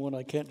 My other one,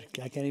 I can't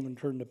even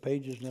turn the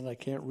pages, and then I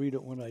can't read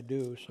it when I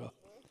do. So,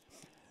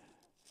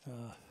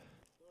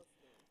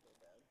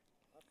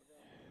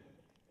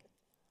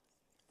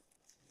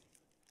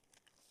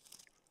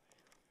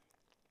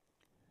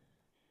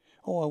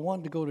 I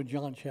wanted to go to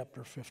John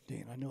chapter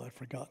 15. I knew I'd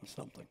forgotten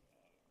something.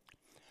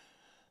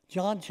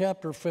 John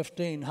chapter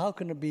 15, how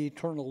can it be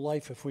eternal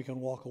life if we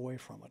can walk away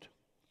from it?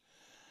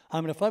 I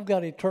mean, if I've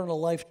got eternal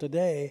life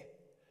today,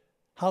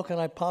 how can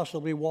I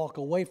possibly walk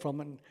away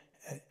from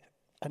it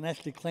and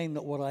actually claim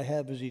that what I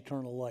have is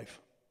eternal life?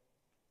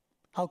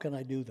 How can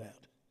I do that?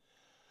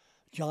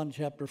 John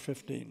chapter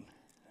 15.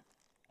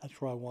 That's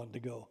where I wanted to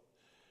go.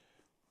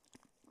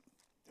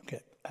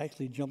 Okay, I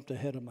actually jumped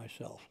ahead of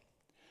myself.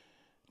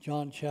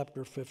 John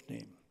chapter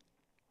 15.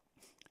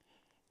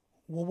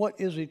 Well, what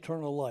is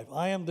eternal life?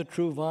 I am the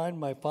true vine,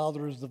 my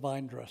Father is the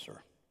vine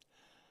dresser.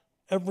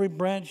 Every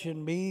branch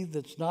in me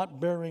that's not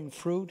bearing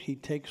fruit, he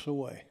takes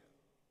away.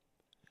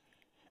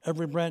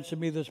 Every branch in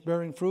me that's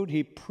bearing fruit,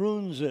 he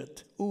prunes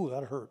it. Ooh,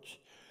 that hurts.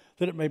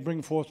 That it may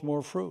bring forth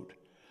more fruit.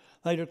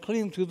 Now you're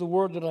clean through the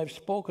word that I've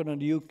spoken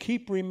unto you.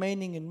 Keep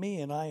remaining in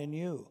me, and I in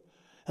you.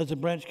 As the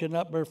branch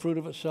cannot bear fruit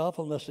of itself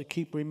unless it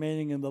keep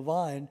remaining in the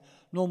vine,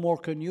 no more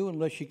can you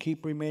unless you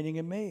keep remaining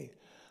in me.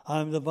 I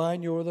am the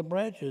vine, you are the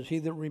branches. He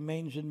that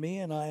remains in me,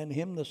 and I in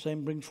him, the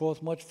same brings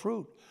forth much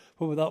fruit.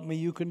 For without me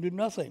you can do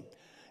nothing.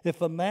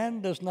 If a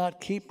man does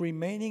not keep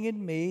remaining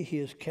in me, he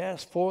is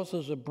cast forth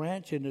as a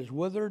branch and is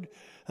withered,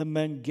 and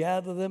men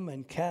gather them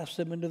and cast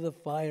them into the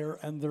fire,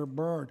 and they're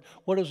burned.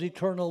 What is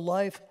eternal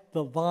life?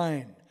 The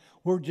vine.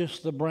 We're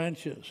just the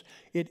branches.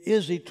 It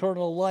is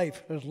eternal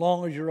life as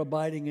long as you're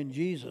abiding in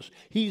Jesus.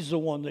 He's the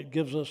one that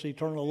gives us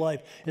eternal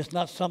life. It's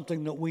not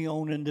something that we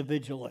own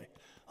individually.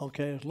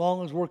 Okay, as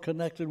long as we're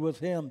connected with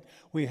him,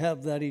 we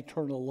have that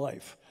eternal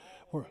life.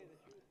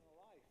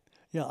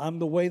 I'm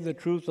the way, the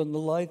truth, and the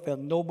life,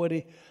 and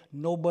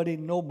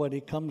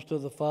nobody comes to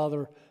the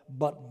Father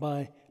but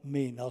by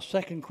me. Now,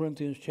 2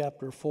 Corinthians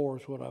chapter 4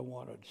 is what I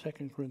wanted.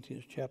 2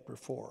 Corinthians chapter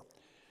 4.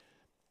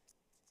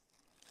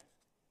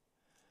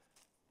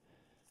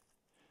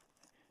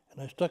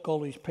 And I stuck all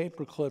these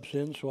paper clips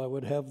in so I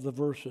would have the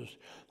verses.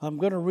 I'm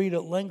going to read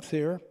at length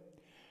here.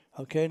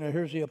 Okay, now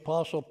here's the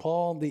Apostle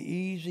Paul, the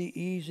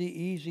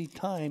easy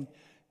time.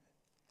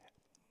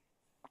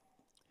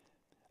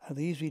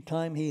 The easy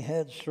time he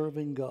had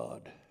serving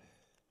God.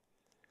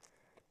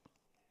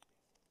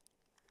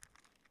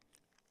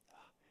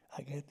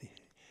 I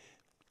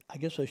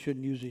guess I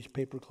shouldn't use these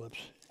paper clips.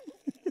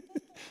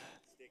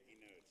 Sticky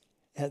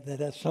notes.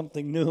 That's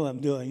something new I'm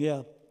doing,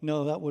 yeah.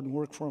 No, that wouldn't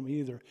work for me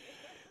either.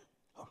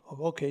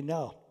 Okay,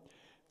 now,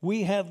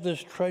 we have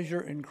this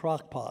treasure in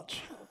crock pots.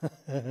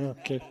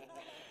 Okay.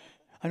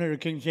 I know the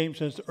King James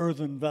says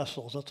earthen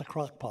vessels. That's a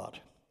crock pot.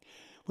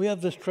 We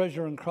have this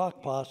treasure in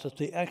crock pots that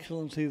the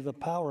excellency of the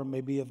power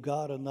may be of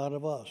God and not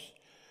of us.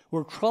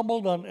 We're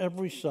troubled on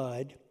every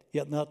side,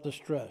 yet not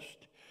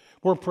distressed.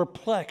 We're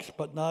perplexed,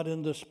 but not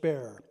in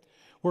despair.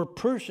 We're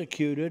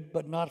persecuted,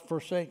 but not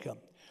forsaken.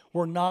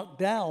 We're knocked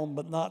down,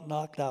 but not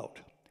knocked out.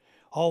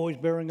 Always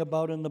bearing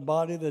about in the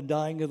body the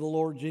dying of the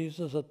Lord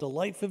Jesus, that the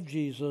life of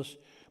Jesus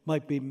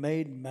might be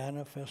made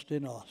manifest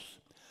in us.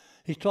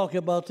 He's talking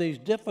about these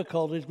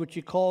difficulties, which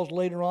he calls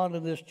later on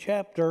in this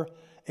chapter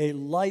a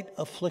light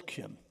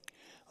affliction.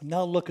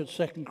 Now look at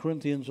 2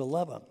 Corinthians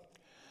 11.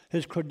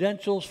 His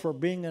credentials for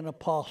being an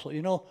apostle.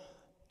 You know,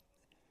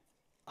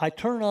 I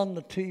turn on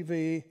the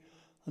TV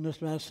and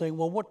this man's saying,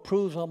 well, what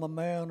proves I'm a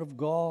man of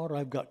God?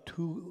 I've got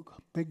 2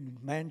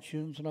 big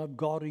mansions and I've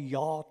got a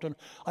yacht and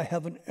I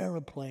have an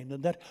airplane,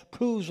 and that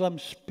proves I'm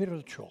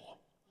spiritual.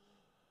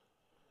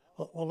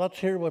 Well, let's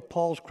hear what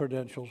Paul's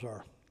credentials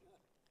are.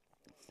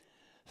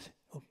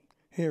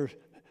 Here,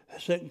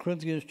 2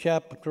 Corinthians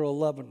chapter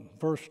 11,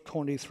 verse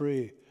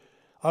 23.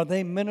 Are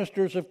they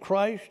ministers of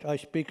Christ? I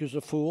speak as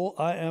a fool.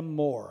 I am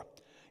more.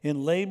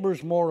 In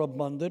labors more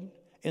abundant,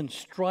 in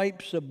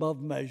stripes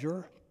above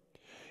measure,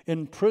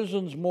 in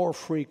prisons more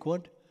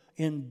frequent,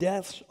 in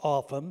deaths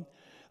often.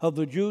 Of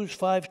the Jews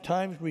 5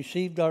 times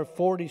received our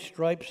 40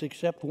 stripes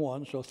except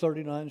one, so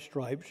 39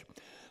 stripes.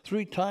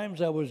 3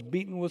 times I was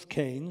beaten with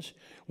canes.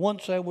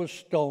 Once I was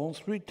stoned.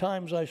 3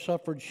 times I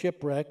suffered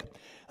shipwreck.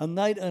 A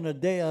night and a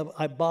day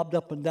I bobbed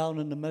up and down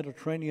in the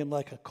Mediterranean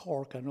like a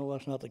cork. I know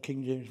that's not the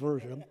King James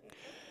Version.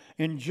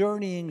 In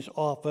journeyings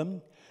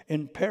often,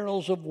 in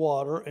perils of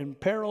water, in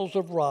perils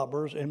of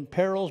robbers, in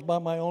perils by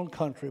my own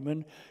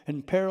countrymen,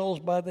 in perils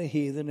by the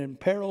heathen, in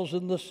perils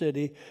in the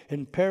city,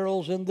 in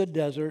perils in the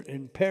desert,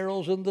 in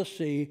perils in the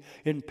sea,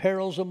 in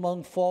perils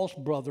among false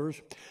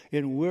brothers,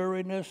 in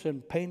weariness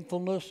and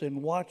painfulness,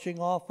 in watching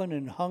often,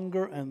 in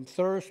hunger and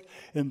thirst,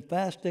 in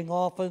fasting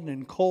often,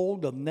 in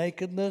cold and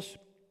nakedness.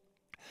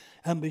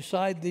 And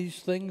beside these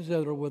things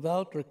that are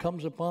without, there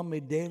comes upon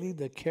me daily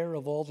the care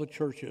of all the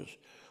churches.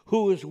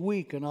 Who is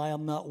weak, and I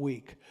am not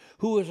weak?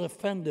 Who is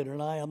offended,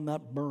 and I am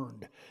not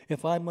burned?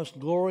 If I must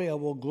glory, I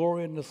will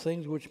glory in the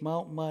things which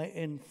mount my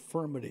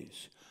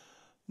infirmities.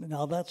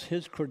 Now that's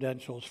his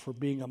credentials for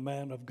being a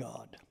man of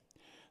God.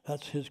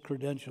 That's his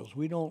credentials.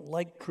 We don't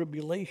like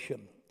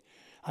tribulation.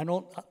 I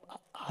know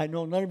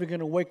none of you are going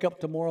to wake up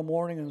tomorrow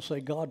morning and say,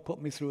 God,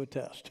 put me through a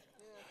test.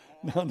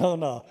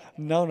 No.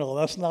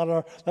 That's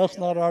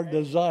not our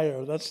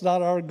desire. That's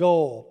not our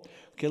goal.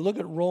 Okay, look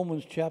at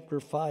Romans chapter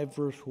 5,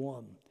 verse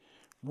 1.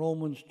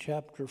 Romans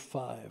chapter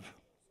 5.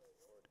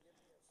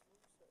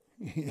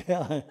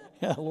 Yeah,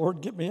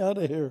 Lord, get me out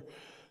of here.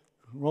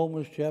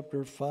 Romans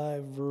chapter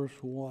 5, verse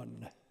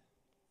 1.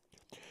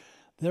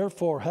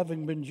 Therefore,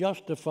 having been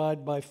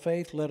justified by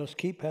faith, let us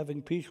keep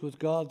having peace with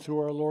God through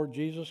our Lord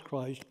Jesus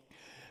Christ,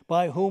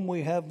 by whom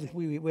we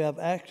have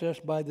access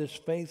by this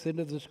faith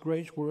into this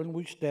grace wherein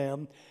we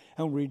stand,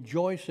 and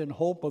rejoice in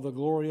hope of the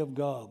glory of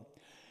God.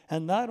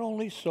 And not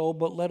only so,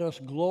 but let us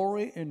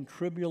glory in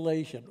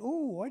tribulation.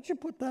 Ooh, why'd you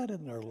put that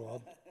in there,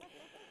 Rob?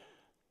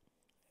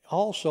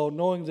 Also,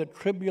 knowing that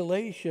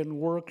tribulation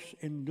works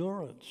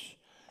endurance,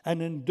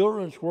 and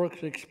endurance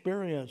works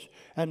experience,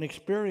 and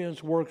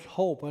experience works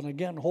hope. And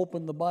again, hope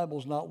in the Bible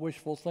is not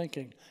wishful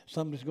thinking.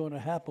 Something's going to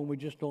happen, we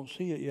just don't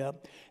see it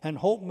yet. And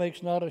hope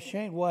makes not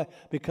ashamed. Why?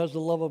 Because the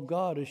love of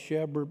God is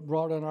shared,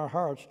 brought in our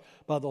hearts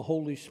by the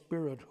Holy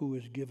Spirit who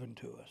is given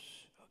to us.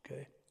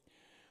 Okay?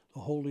 The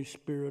Holy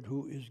Spirit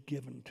who is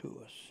given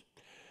to us.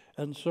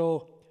 And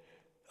so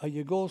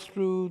you go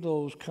through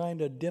those kind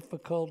of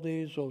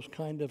difficulties, those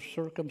kind of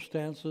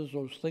circumstances,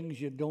 those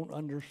things you don't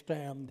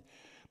understand,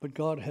 but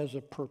God has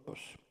a purpose.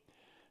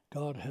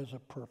 God has a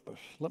purpose.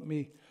 Let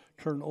me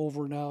turn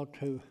over now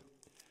to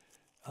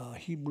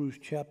Hebrews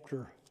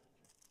chapter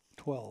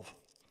 12.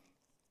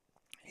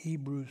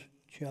 Hebrews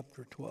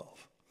chapter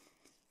 12.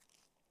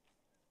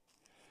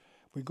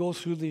 We go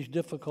through these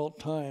difficult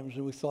times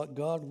and we thought,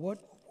 God, what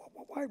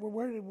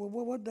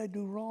did I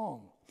do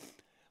wrong?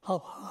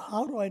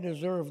 How do I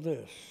deserve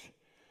this?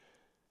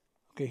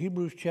 Okay,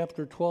 Hebrews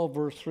chapter 12,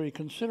 verse 3.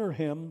 Consider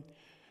him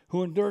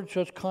who endured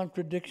such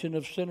contradiction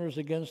of sinners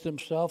against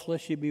himself,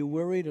 lest ye be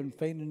wearied and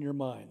faint in your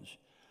minds.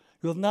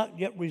 You have not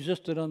yet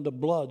resisted unto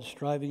blood,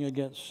 striving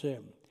against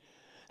sin.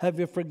 Have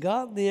you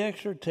forgotten the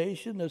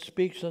exhortation that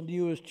speaks unto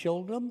you as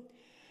children?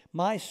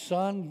 My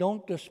son,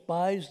 don't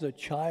despise the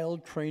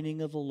child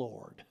training of the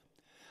Lord.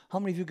 How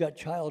many of you got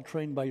child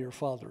trained by your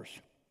fathers?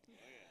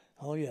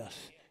 Oh, yes.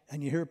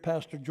 And you hear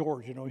Pastor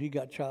George, he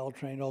got child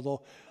trained,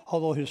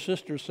 although his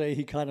sisters say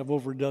he kind of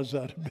overdoes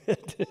that a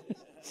bit.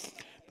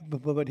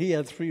 But he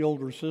had 3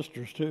 older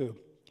sisters too.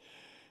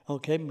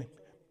 Okay?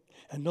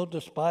 And don't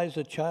despise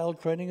the child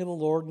training of the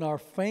Lord, nor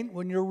faint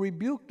when you're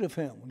rebuked of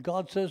him. When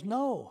God says,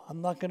 no,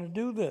 I'm not going to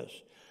do this.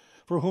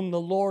 For whom the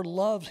Lord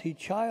loves, he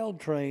child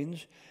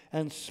trains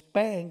and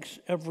spanks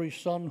every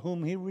son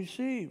whom he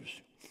receives.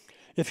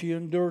 If you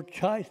endure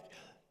child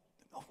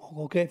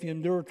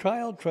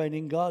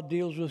training, God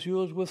deals with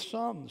you as with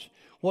sons.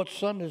 What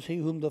son is he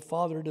whom the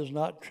Father does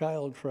not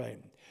child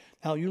train?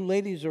 Now, you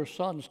ladies are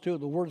sons, too.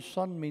 The word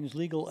son means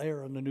legal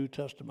heir in the New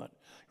Testament.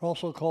 You're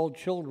also called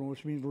children,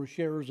 which means we're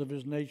sharers of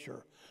his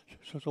nature.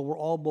 So we're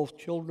all both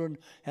children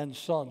and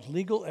sons,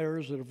 legal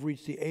heirs that have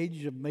reached the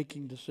age of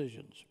making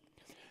decisions.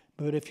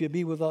 But if you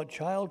be without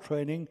child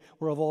training,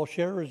 we're of all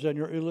sharers, then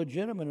you're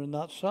illegitimate and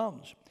not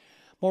sons.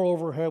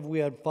 Moreover, have we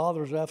had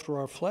fathers after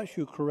our flesh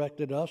who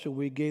corrected us, and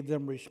we gave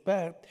them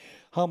respect?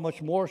 How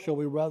much more shall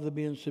we rather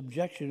be in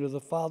subjection to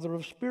the Father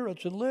of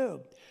spirits and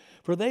live?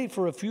 For they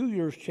for a few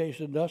years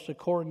chastened us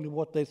according to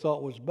what they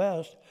thought was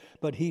best,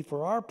 but he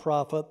for our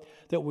profit,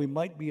 that we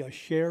might be a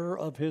sharer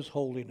of his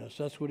holiness.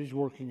 That's what he's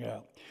working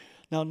out.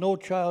 Now, no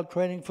child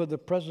training for the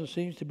present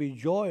seems to be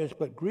joyous,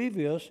 but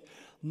grievous.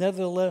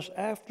 Nevertheless,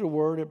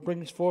 afterward it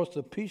brings forth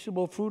the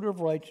peaceable fruit of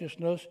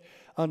righteousness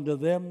unto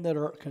them that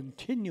are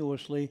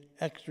continuously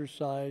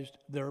exercised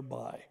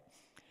thereby.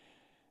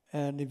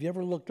 And have you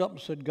ever looked up and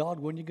said, God,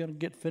 when are you going to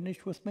get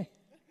finished with me?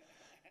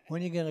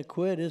 When are you going to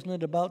quit? Isn't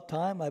it about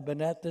time? I've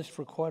been at this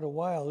for quite a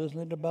while. Isn't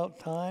it about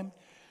time?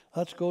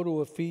 Let's go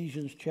to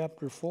Ephesians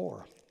chapter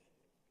 4.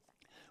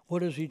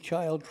 What is he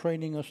child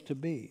training us to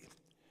be?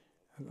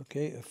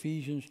 Okay,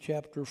 Ephesians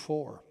chapter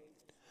 4.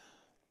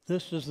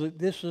 This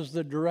is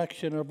the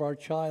direction of our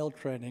child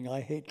training.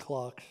 I hate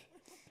clocks.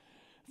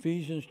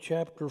 Ephesians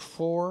chapter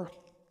 4.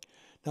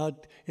 Now,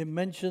 it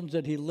mentions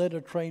that he led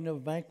a train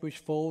of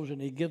vanquished foes,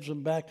 and he gives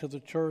them back to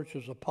the church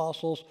as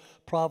apostles,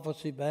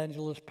 prophets,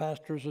 evangelists,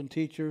 pastors, and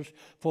teachers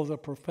for the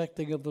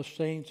perfecting of the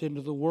saints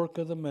into the work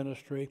of the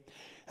ministry.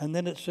 And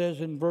then it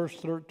says in verse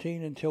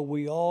 13, until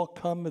we all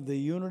come in the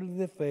unity of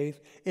the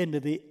faith, into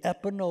the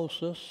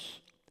epignosis,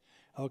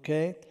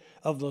 okay,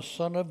 of the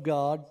Son of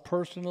God,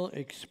 personal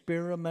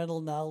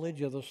experimental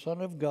knowledge of the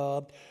Son of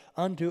God,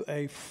 unto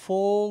a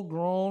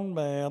full-grown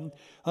man,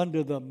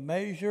 unto the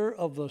measure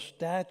of the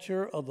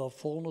stature of the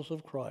fullness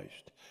of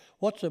Christ.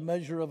 What's a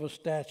measure of a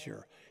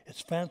stature?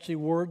 It's fancy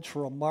words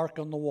for a mark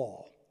on the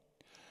wall.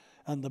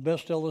 And the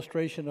best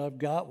illustration I've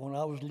got, when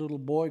I was a little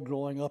boy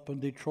growing up in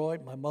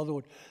Detroit, my mother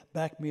would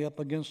back me up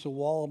against the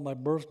wall on my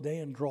birthday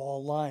and draw a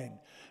line.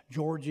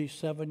 Georgie,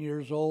 7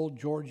 years old,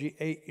 Georgie,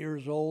 8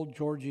 years old,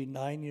 Georgie,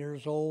 9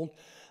 years old.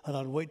 And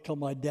I'd wait till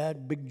my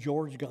dad, Big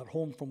George, got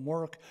home from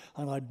work,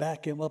 and I'd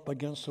back him up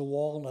against the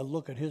wall, and I'd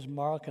look at his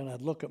mark, and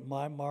I'd look at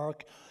my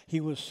mark. He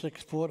was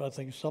 6 foot. I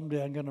think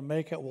someday I'm going to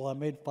make it. Well, I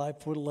made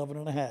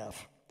 5'11.5".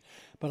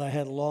 But I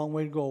had a long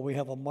way to go. We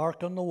have a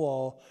mark on the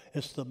wall.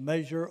 It's the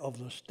measure of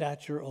the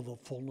stature of the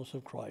fullness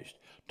of Christ.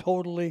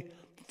 The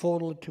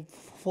fullness.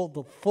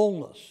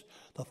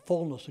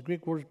 The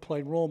Greek word is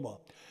pleroma.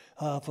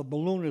 If a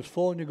balloon is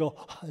full and you go,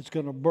 it's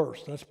going to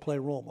burst. That's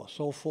pleroma,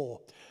 so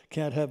full.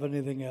 Can't have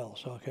anything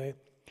else, okay?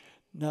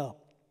 Now,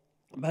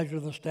 measure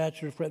the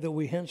stature of Christ, that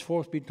we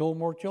henceforth be no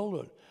more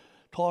children,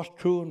 tossed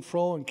to and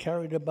fro and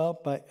carried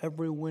about by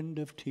every wind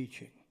of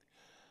teaching.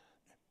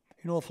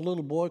 You know, if a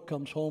little boy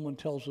comes home and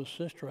tells his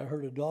sister, I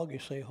heard a doggy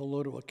say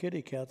hello to a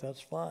kitty cat, that's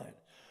fine.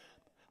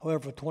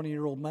 However, if a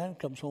 20-year-old man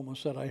comes home and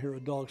said, I hear a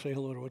dog say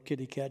hello to a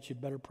kitty cat, you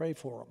better pray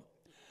for him.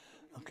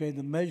 Okay,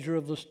 the measure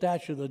of the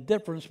stature, the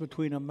difference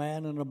between a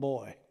man and a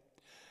boy.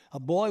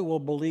 A boy will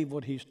believe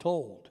what he's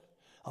told.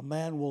 A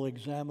man will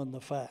examine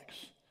the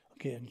facts,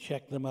 okay, and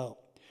check them out.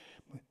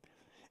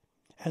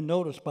 And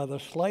notice, by the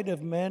sleight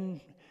of men,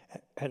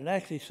 and it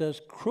actually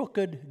says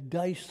crooked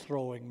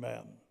dice-throwing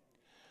men.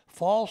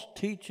 False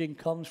teaching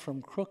comes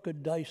from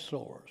crooked dice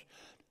throwers.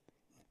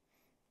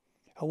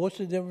 Now, what's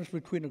the difference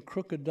between a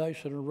crooked dice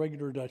and a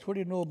regular dice? What do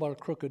you know about a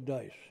crooked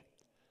dice?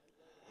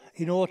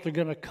 You know what they're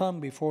going to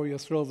come before you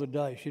throw the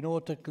dice. You know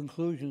what the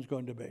conclusion is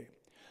going to be.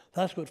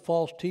 That's what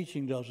false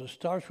teaching does. It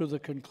starts with a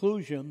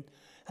conclusion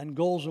and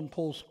goes and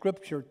pulls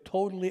Scripture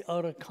totally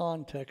out of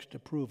context to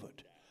prove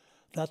it.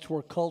 That's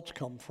where cults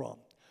come from.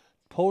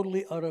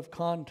 Totally out of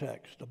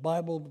context. The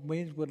Bible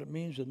means what it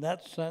means in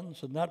that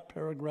sentence, in that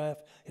paragraph,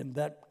 in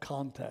that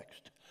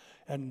context.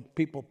 And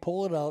people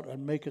pull it out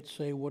and make it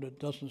say what it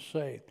doesn't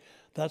say.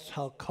 That's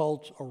how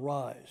cults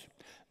arise.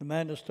 The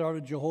man that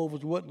started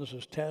Jehovah's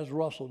Witnesses, Taz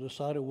Russell,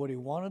 decided what he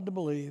wanted to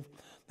believe,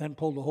 then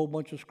pulled a whole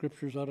bunch of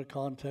scriptures out of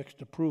context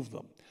to prove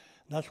them.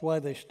 And that's why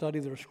they study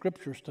their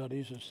scripture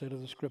studies instead of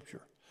the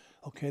scripture.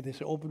 Okay, they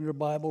say, open your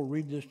Bible,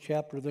 read this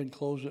chapter, then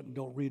close it and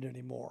don't read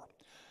anymore.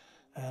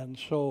 And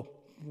so,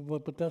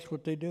 but that's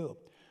what they do.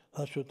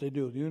 That's what they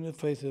do. The unit of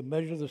faith, they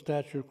measure the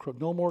stature of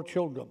Christ. No more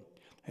children.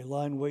 A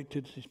lie in wait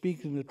to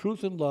speak in the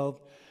truth and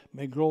love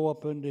may grow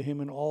up into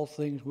him in all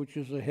things, which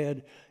is the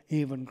head,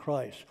 even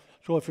Christ.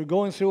 So if you're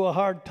going through a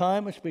hard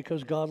time, it's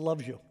because God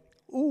loves you.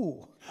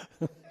 Ooh.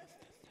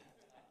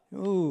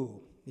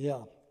 Ooh,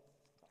 yeah.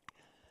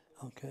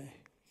 Okay.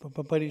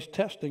 But he's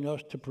testing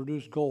us to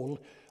produce gold.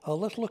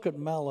 Let's look at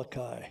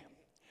Malachi.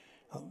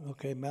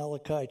 Okay,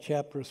 Malachi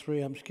chapter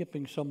 3. I'm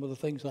skipping some of the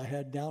things I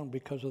had down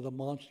because of the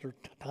monster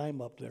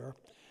time up there.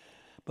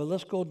 But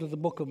let's go to the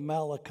book of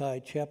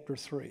Malachi chapter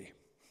 3.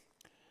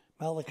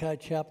 Malachi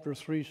chapter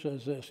 3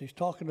 says this. He's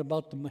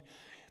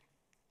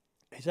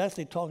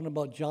actually talking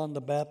about John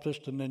the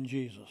Baptist and then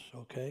Jesus,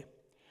 okay?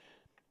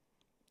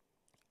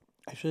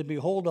 He said,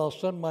 behold, I'll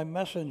send my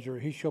messenger.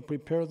 He shall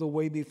prepare the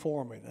way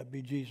before me. That'd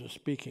be Jesus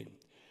speaking.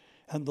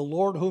 And the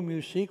Lord whom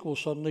you seek will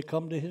suddenly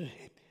come to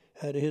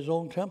his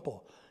own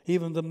temple.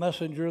 Even the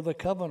messenger of the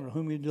covenant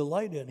whom you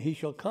delight in. He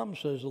shall come,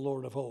 says the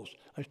Lord of hosts.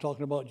 I was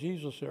talking about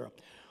Jesus here.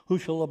 Who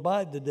shall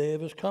abide the day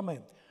of his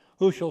coming?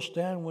 Who shall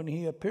stand when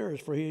he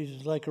appears? For he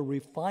is like a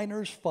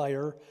refiner's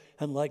fire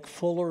and like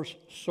fuller's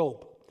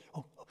soap.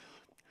 Oh.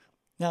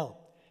 Now,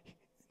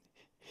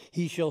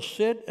 he shall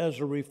sit as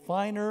a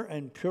refiner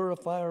and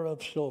purifier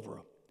of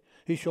silver.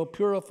 He shall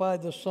purify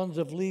the sons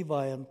of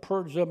Levi and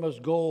purge them as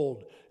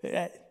gold.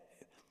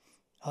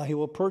 He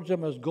will purge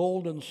them as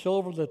gold and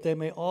silver, that they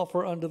may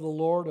offer unto the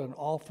Lord an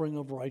offering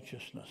of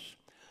righteousness.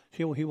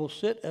 He will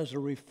sit as a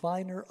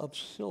refiner of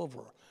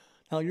silver.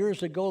 Now,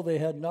 years ago, they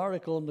had an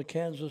article in the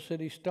Kansas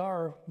City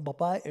Star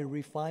by a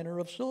refiner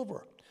of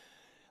silver.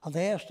 And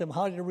they asked him,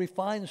 how do you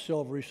refine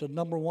silver? He said,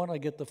 number one, I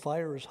get the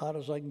fire as hot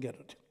as I can get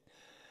it.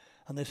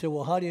 And they said,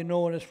 well, how do you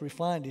know when it's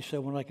refined? He said,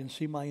 when I can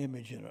see my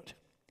image in it.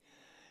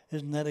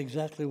 Isn't that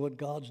exactly what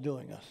God's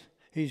doing us?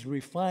 He's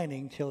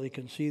refining till he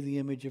can see the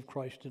image of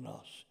Christ in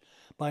us.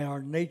 By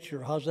our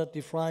nature, how's that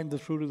define the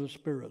fruit of the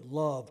Spirit?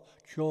 Love,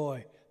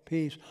 joy,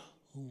 peace,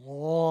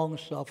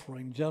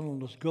 long-suffering,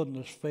 gentleness,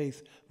 goodness,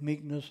 faith,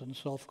 meekness, and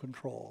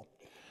self-control.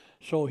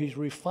 So he's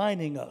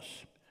refining us.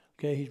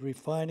 Okay, he's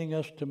refining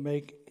us to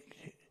make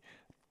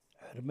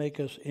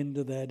us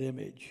into that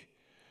image.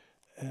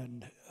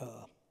 And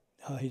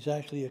he's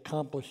actually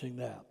accomplishing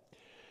that.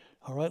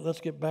 All right,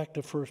 let's get back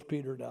to 1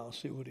 Peter now,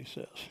 see what he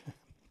says.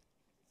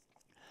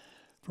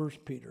 1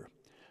 Peter.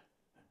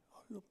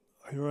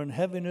 You're in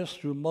heaviness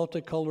through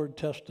multicolored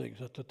testings,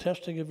 that the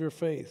testing of your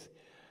faith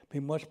be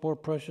much more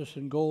precious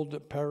than gold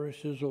that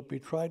perishes or be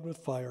tried with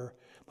fire,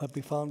 but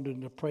be found in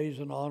the praise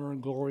and honor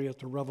and glory at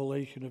the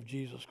revelation of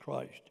Jesus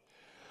Christ,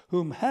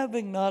 whom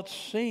having not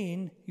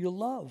seen, you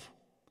love.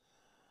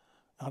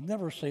 I've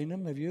never seen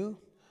him, have you?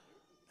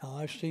 Now,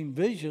 I've seen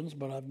visions,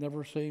 but I've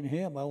never seen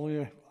him.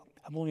 I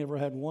I've only ever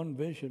had one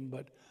vision,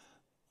 but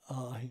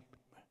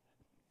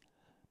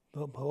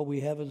we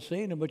haven't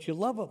seen him, but you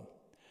love him.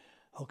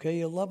 Okay,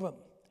 you love him.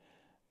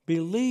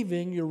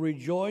 Believing, you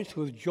rejoice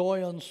with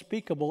joy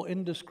unspeakable,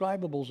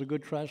 indescribable is a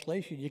good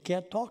translation. You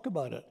can't talk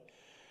about it.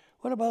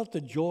 What about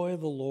the joy of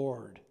the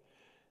Lord?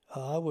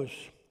 I was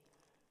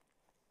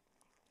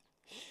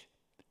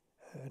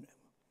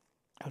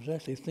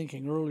actually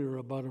thinking earlier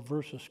about a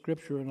verse of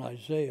Scripture in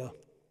Isaiah.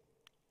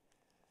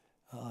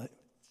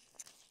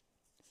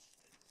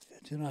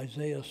 It's in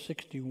Isaiah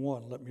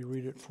 61. Let me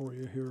read it for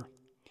you here.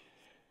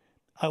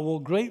 I will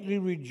greatly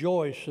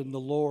rejoice in the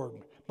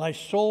Lord. My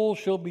soul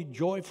shall be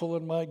joyful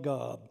in my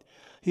God.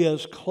 He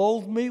has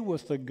clothed me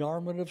with the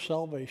garment of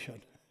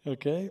salvation.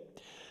 Okay?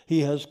 He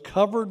has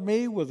covered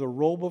me with a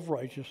robe of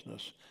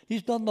righteousness.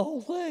 He's done the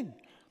whole thing.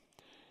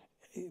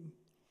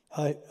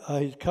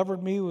 He's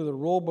covered me with a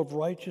robe of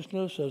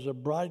righteousness, as a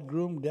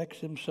bridegroom decks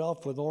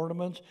himself with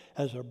ornaments,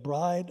 as a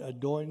bride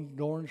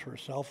adorns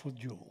herself with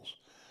jewels.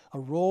 A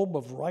robe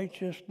of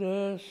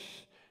righteousness,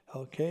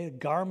 okay, a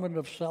garment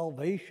of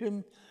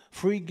salvation,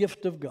 free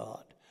gift of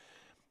God.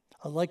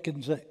 I like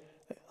in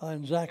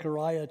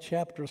Zechariah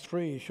chapter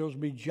 3, it shows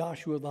me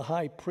Joshua the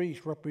high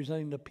priest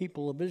representing the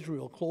people of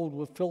Israel, clothed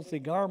with filthy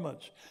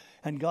garments.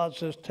 And God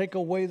says, take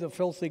away the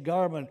filthy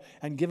garment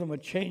and give him a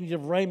change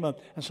of raiment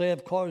and say,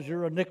 I've caused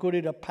your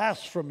iniquity to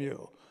pass from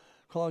you.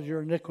 Cause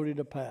your iniquity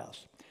to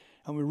pass.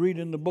 And we read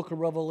in the book of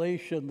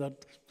Revelation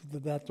that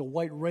the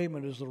white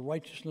raiment is the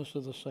righteousness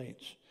of the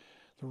saints.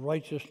 The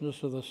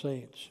righteousness of the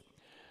saints.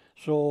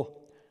 So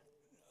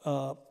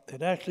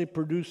it actually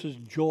produces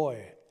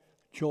joy.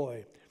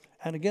 Joy.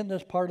 And again,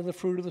 that's part of the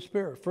fruit of the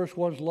Spirit. First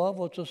one's love.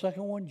 What's the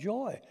second one?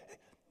 Joy.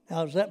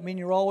 Now, does that mean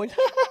you're always,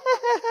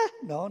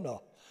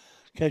 No.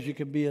 Because you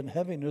can be in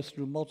heaviness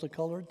through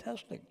multicolored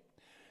testing.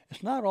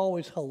 It's not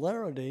always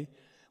hilarity.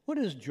 What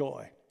is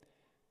joy?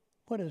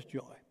 What is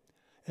joy?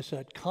 It's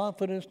that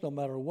confidence, no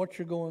matter what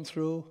you're going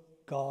through,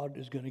 God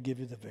is going to give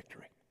you the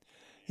victory.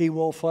 He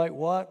will fight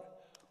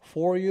what?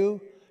 For you.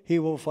 He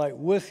will fight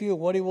with you.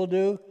 What he will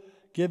do?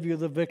 Give you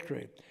the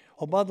victory.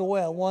 Oh, by the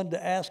way, I wanted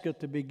to ask at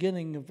the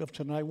beginning of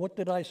tonight, what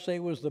did I say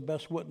was the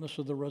best witness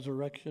of the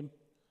resurrection?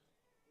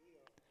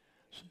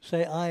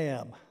 Say, I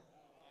am.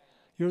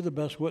 You're the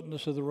best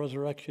witness of the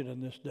resurrection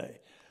in this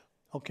day.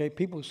 Okay,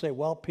 people say,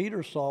 well,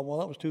 Peter saw him. Well,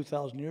 that was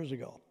 2,000 years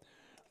ago.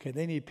 Okay,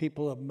 they need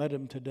people who have met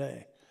him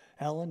today.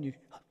 Alan, you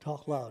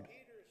talk loud.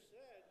 Peter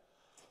said,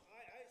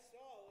 I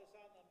saw this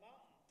on the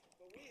mountain,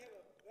 but we have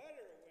a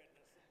better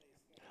witness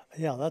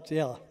than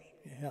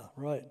these guys. Yeah,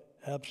 right,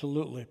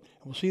 absolutely.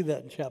 And we'll see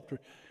that in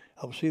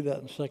I'll see that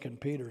in 2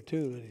 Peter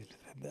too.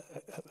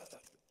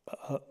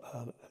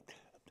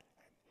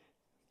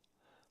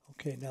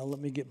 Okay, now let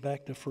me get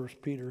back to 1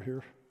 Peter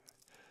here.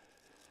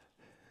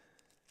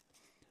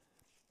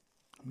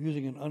 I'm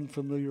using an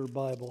unfamiliar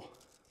Bible.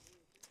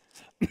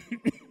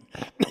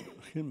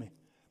 Excuse me.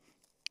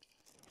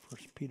 1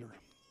 Peter.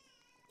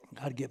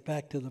 Got to get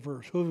back to the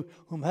verse. Whom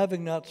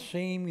having not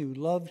seen you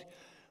loved,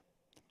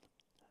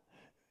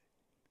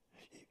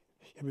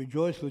 you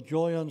rejoice with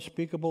joy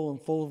unspeakable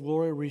and full of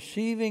glory,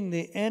 receiving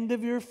the end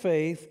of your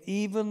faith,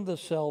 even the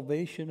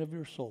salvation of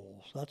your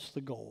souls. That's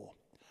the goal.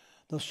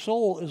 The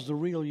soul is the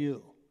real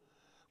you.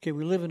 Okay,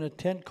 we live in a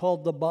tent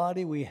called the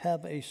body. We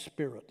have a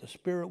spirit. The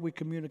spirit, we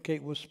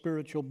communicate with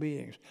spiritual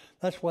beings.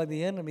 That's why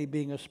the enemy,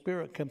 being a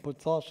spirit, can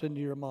put thoughts into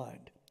your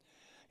mind.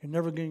 You're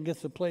never going to get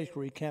to the place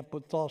where he can't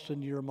put thoughts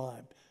into your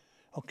mind.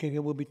 Okay,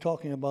 we'll be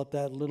talking about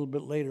that a little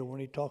bit later when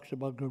he talks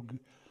about,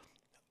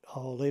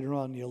 later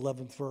on, the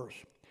 11th verse.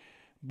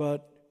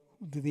 But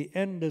the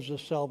end is the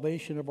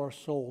salvation of our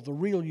soul, the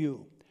real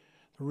you,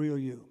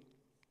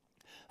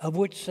 of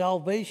which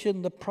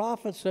salvation the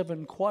prophets have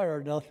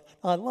inquired. Now,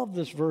 I love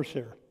this verse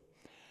here.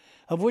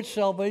 Of which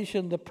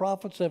salvation the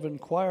prophets have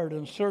inquired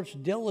and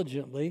searched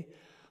diligently,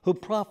 who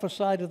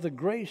prophesied of the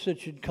grace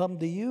that should come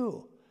to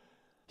you.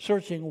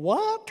 Searching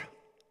what?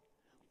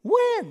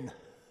 When?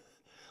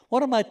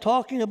 What am I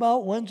talking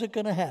about? When's it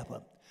going to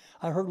happen?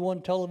 I heard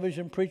one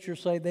television preacher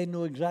say they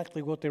knew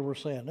exactly what they were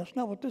saying. That's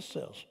not what this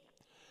says.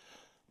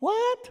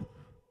 What?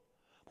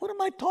 What am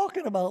I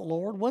talking about,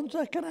 Lord? When's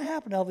that going to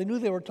happen? Now, they knew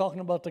they were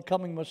talking about the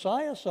coming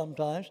Messiah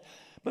sometimes,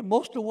 but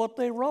most of what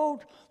they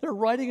wrote, they're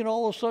writing, and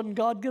all of a sudden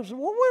God gives them,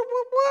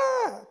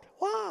 what?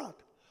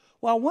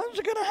 Well, when's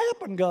it going to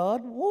happen,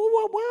 God?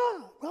 What?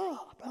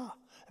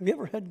 Have you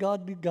ever had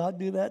God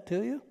do that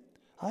to you?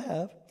 I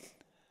have.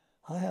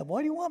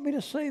 Why do you want me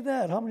to say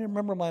that? How many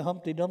remember my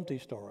Humpty Dumpty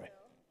story?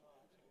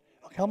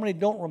 How many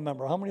don't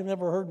remember? How many have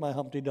never heard my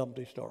Humpty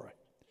Dumpty story?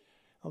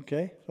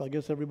 Okay, so I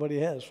guess everybody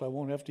has, so I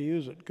won't have to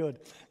use it. Good.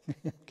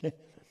 Okay.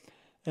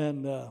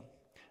 And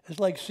it's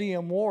like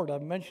C.M. Ward.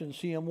 I've mentioned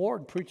C.M.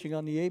 Ward preaching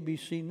on the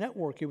ABC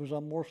network. He was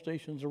on more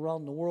stations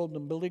around the world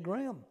than Billy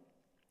Graham.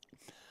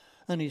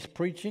 And he's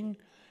preaching,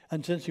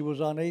 and since he was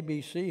on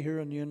ABC here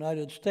in the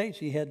United States,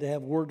 he had to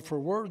have word for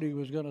word he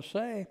was going to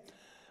say.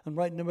 And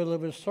right in the middle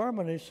of his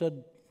sermon, he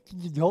said,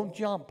 don't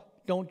jump.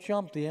 Don't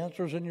jump. The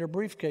answer's in your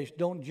briefcase.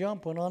 Don't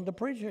jump. Went on to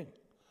preaching.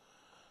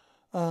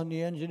 And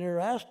the engineer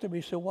asked him,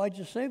 he said, why'd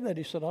you say that?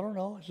 He said, I don't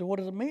know. I said, what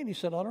does it mean? He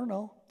said, I don't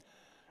know.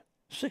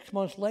 6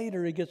 months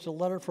later, he gets a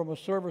letter from a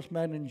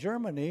serviceman in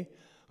Germany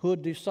who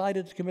had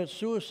decided to commit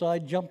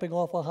suicide jumping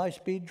off a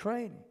high-speed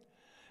train.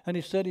 And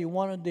he said he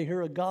wanted to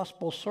hear a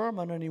gospel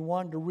sermon and he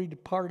wanted to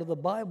read part of the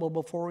Bible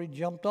before he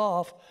jumped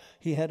off.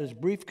 He had his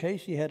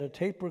briefcase, he had a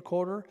tape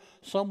recorder.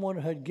 Someone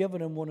had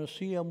given him one of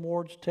C.M.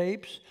 Ward's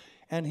tapes,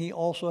 and he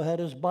also had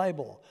his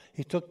Bible.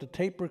 He took the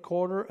tape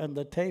recorder and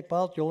the tape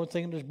out. The only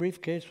thing in his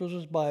briefcase was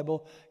his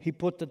Bible. He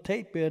put the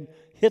tape in,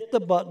 hit the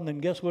button,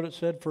 and guess what it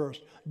said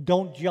first?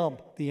 Don't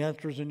jump. The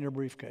answer's in your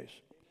briefcase.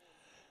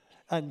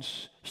 And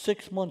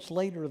 6 months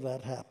later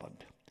that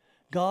happened.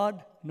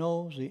 God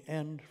knows the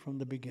end from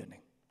the beginning.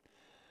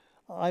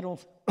 I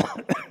don't,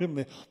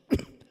 and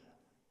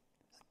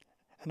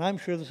I'm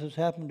sure this has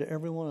happened to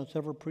everyone that's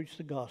ever preached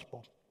the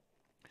gospel.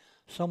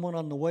 Someone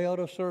on the way out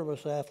of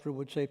service after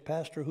would say,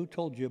 Pastor, who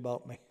told you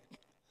about me?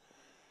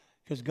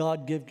 Because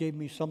God gave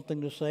me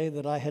something to say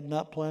that I had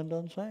not planned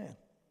on saying.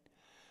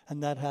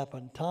 And that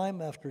happened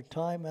time after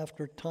time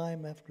after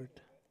time after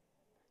time.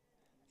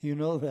 You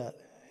know that,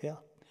 yeah.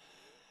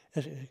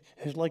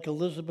 It's like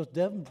Elizabeth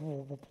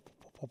Davenport.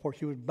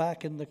 She was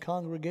back in the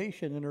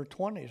congregation in her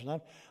 20s. And I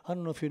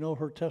don't know if you know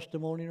her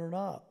testimony or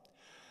not.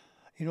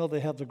 You know,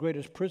 they have the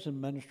greatest prison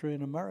ministry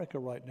in America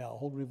right now,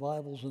 hold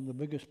revivals in the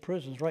biggest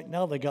prisons. Right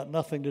now they got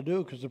nothing to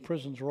do because the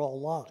prisons are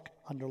all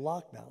under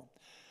lockdown.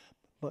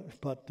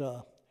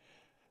 But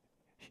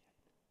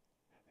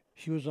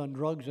she was on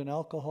drugs and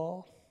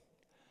alcohol.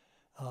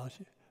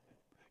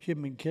 She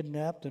had been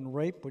kidnapped and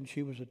raped when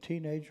she was a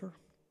teenager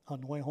on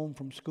the way home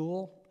from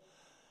school.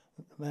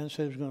 The man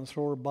said he was going to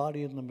throw her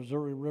body in the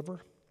Missouri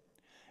River.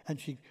 And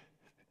she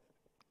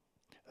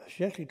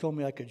actually told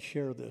me I could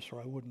share this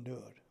or I wouldn't do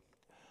it.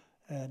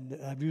 And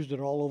I've used it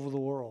all over the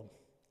world.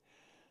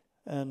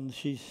 And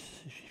she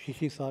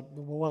thought,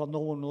 well, no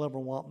one will ever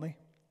want me.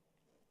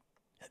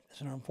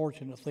 It's an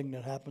unfortunate thing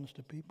that happens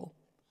to people.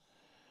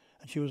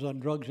 And she was on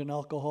drugs and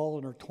alcohol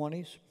in her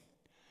 20s.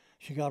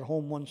 She got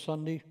home one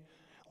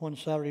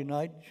Saturday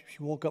night.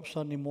 She woke up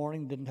Sunday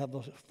morning, didn't have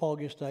the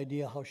foggiest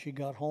idea how she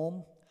got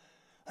home.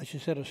 And she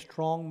said a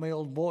strong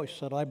male voice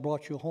said, I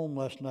brought you home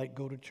last night,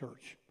 go to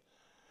church.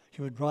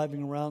 She was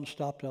driving around,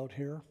 stopped out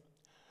here.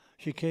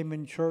 She came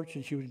in church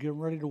and she was getting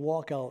ready to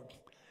walk out.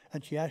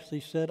 And she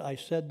actually said, I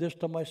said this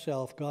to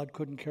myself, God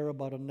couldn't care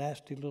about a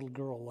nasty little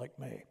girl like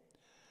me.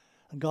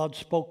 And God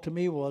spoke to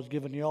me while I was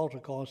giving the altar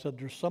call and said,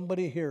 there's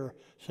somebody here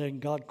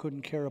saying God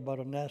couldn't care about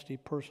a nasty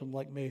person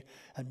like me.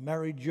 And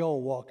Mary Jo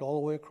walked all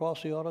the way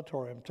across the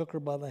auditorium, took her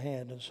by the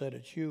hand and said,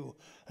 it's you.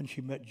 And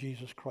she met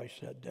Jesus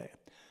Christ that day.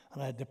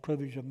 And I had the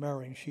privilege of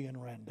marrying she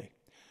and Randy.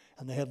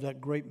 And they have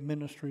that great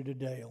ministry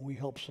today, and we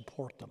help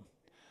support them.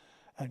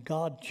 And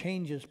God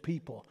changes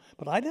people.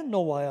 But I didn't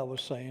know why I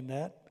was saying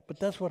that, but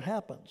that's what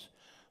happens.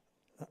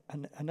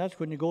 And that's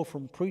when you go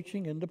from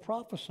preaching into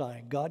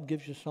prophesying. God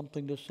gives you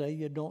something to say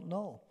you don't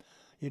know.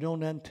 You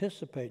don't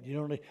anticipate.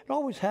 It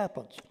always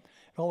happens.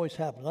 It always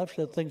happens. I've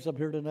said things up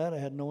here tonight I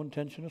had no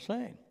intention of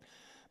saying.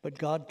 But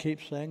God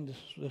keeps saying,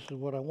 this is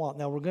what I want.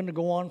 Now, we're going to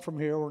go on from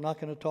here. We're not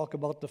going to talk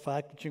about the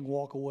fact that you can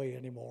walk away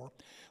anymore.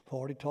 I've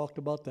already talked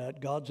about that.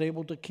 God's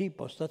able to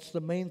keep us. That's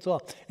the main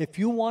thought. If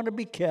you want to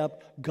be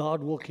kept,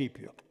 God will keep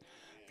you.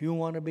 If you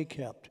want to be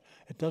kept.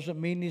 It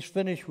doesn't mean he's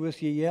finished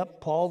with you yet.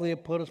 Paul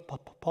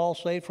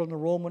said from the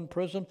Roman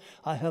prison,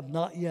 I have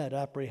not yet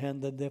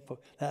apprehended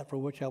that for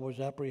which I was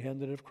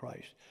apprehended of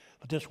Christ.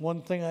 But this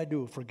one thing I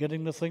do,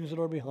 forgetting the things that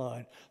are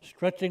behind,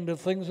 stretching the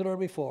things that are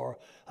before,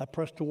 I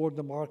press toward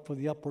the mark for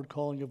the upward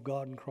calling of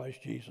God in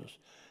Christ Jesus.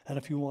 And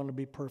if you want to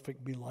be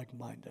perfect, be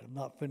like-minded. I'm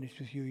not finished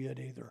with you yet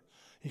either.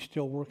 He's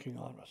still working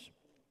on us.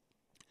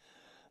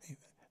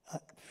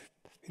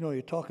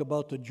 You talk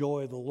about the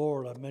joy of the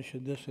Lord. I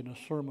mentioned this in a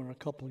sermon a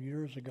couple of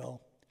years ago.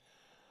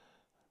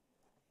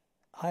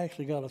 I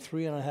actually got a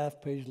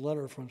 3.5-page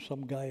letter from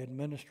some guy in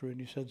ministry, and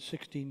he said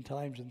 16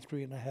 times in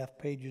 3.5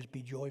 pages,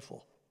 be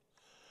joyful.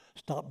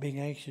 Stop being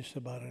anxious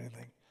about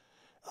anything.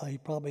 He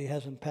probably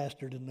hasn't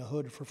pastored in the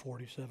hood for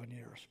 47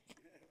 years.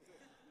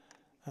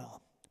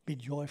 Be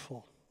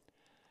joyful.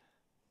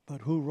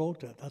 But who wrote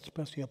that?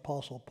 That's the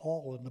Apostle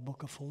Paul in the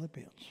book of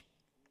Philippians.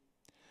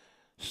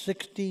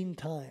 16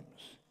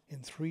 times in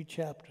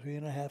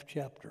 3.5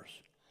 chapters,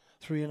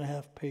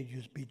 3.5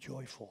 pages, be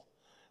joyful.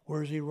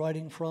 Where is he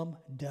writing from?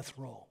 Death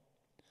row.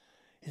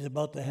 He's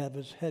about to have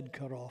his head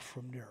cut off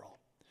from Nero.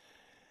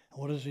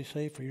 What does he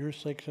say? For your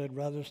sakes, I'd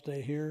rather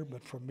stay here,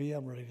 but for me,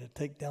 I'm ready to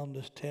take down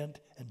this tent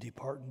and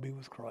depart and be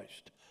with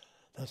Christ.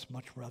 That's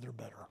much rather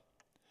better.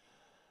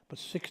 But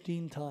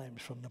 16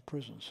 times from the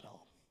prison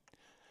cell.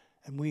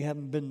 And we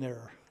haven't been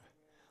there.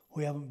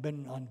 We haven't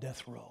been on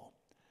death row.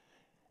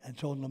 And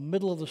so in the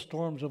middle of the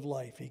storms of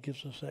life, he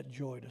gives us that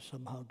joy to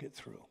somehow get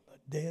through.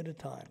 A day at a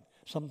time,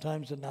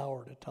 sometimes an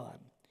hour at a time.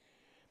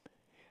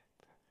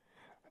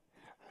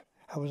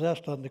 I was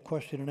asked on the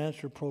question and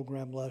answer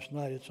program last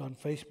night. It's on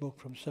Facebook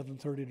from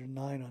 7:30 to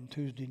 9 on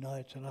Tuesday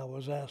nights. And I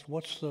was asked,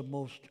 what's the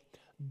most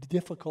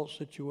difficult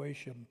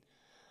situation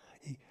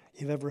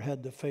you've ever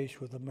had to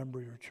face with a member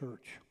of your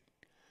church?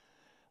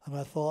 And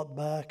I thought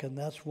back, and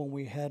that's when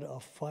we had a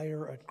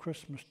fire at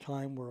Christmas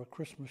time where a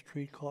Christmas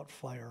tree caught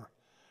fire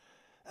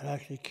and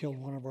actually killed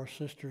one of our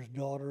sister's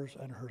daughters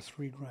and her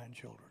 3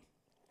 grandchildren.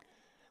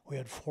 We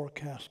had 4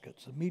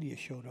 caskets. The media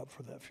showed up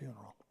for that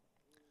funeral.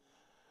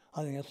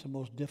 I think that's the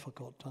most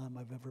difficult time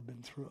I've ever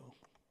been through.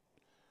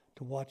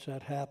 To watch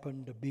that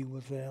happen, to be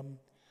with them,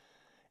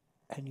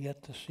 and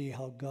yet to see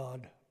how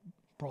God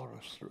brought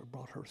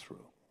her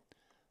through.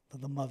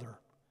 The mother,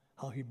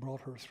 how he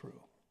brought her through.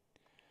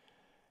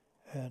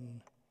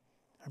 And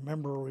I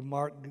remember a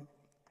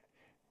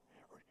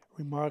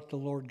remark the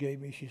Lord gave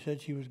me. She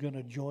said she was going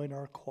to join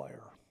our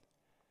choir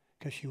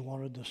because she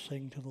wanted to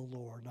sing to the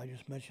Lord. And I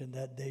just mentioned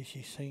that day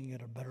she's singing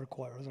in a better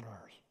choir than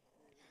ours.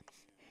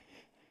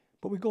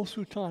 But we go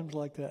through times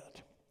like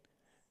that.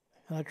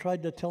 And I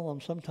tried to tell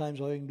them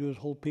sometimes all you can do is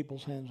hold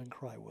people's hands and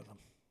cry with them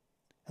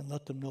and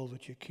let them know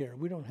that you care.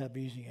 We don't have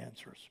easy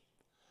answers.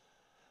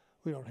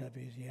 We don't have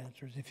easy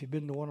answers. If you've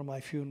been to one of my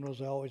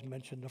funerals, I always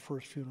mention the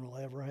first funeral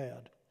I ever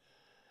had.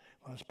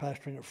 I was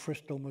pastoring at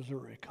Fristow,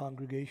 Missouri, a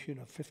congregation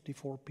of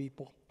 54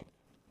 people,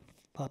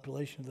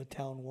 population of the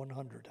town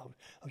 100.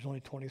 I was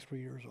only 23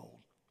 years old.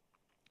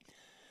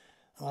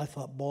 And I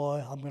thought,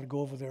 boy, I'm going to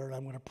go over there and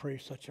I'm going to pray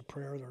such a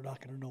prayer they're not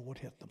going to know what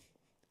hit them.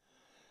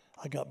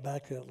 I got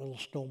back to that little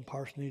stone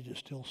parsonage that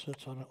still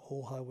sits on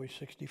old Highway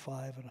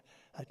 65, and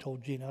I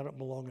told Gene, I don't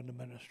belong in the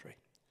ministry.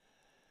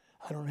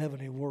 I don't have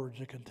any words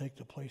that can take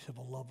the place of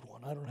a loved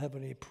one. I don't have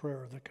any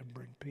prayer that can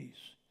bring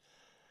peace.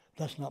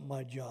 That's not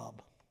my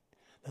job.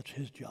 That's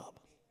his job.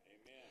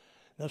 Amen.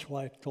 That's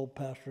why I told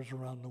pastors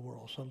around the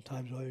world,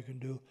 sometimes all you can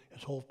do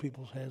is hold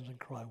people's hands and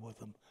cry with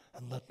them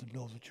and let them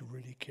know that you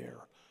really care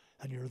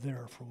and you're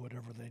there for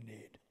whatever they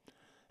need.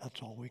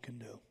 That's all we can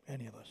do,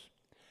 any of us.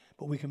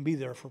 But we can be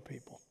there for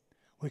people.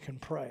 We can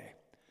pray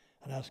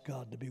and ask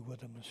God to be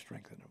with them and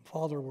strengthen them.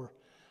 Father, we're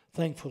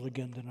thankful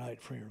again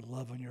tonight for your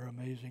love and your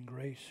amazing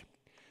grace,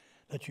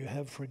 that you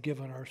have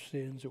forgiven our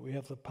sins, that we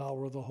have the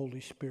power of the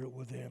Holy Spirit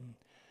within,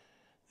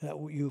 that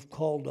you've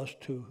called us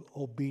to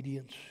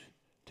obedience,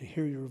 to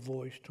hear your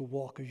voice, to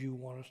walk as you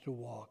want us to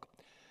walk.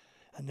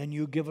 And then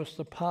you give us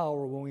the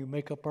power when we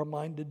make up our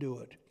mind to do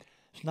it.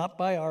 It's not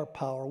by our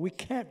power. We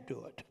can't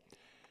do it.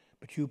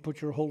 But you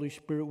put your Holy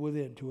Spirit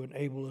within to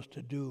enable us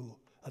to do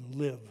and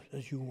live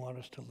as you want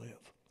us to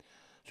live.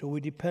 So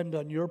we depend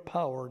on your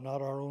power,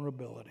 not our own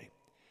ability.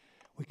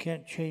 We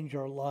can't change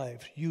our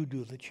lives. You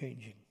do the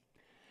changing.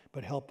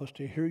 But help us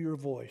to hear your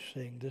voice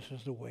saying, this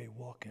is the way,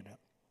 walk in it.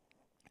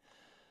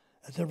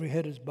 As every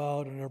head is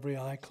bowed and every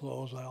eye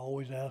closed, I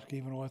always ask,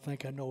 even though I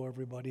think I know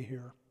everybody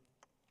here,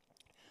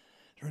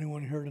 is there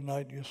anyone here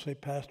tonight and you say,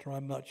 Pastor,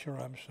 I'm not sure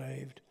I'm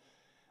saved.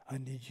 I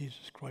need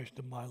Jesus Christ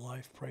in my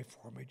life. Pray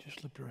for me.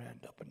 Just slip your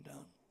hand up and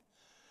down.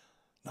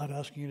 Not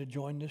asking you to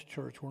join this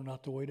church. We're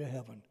not the way to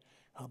heaven.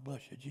 God bless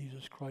you.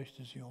 Jesus Christ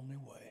is the only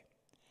way.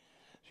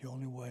 It's the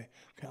only way.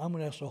 Okay, I'm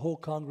going to ask the whole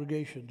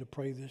congregation to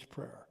pray this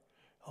prayer.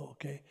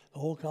 Okay? The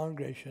whole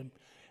congregation.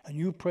 And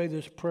you pray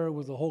this prayer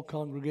with the whole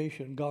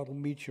congregation, God will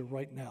meet you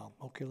right now.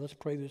 Okay, let's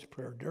pray this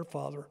prayer. Dear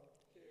Father,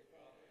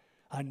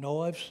 I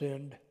know I've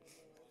sinned.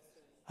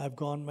 I've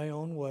gone my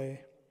own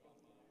way.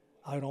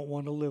 I don't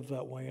want to live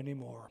that way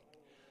anymore.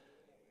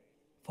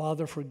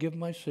 Father, forgive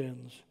my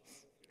sins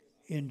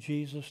in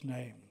Jesus'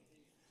 name.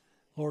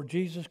 Lord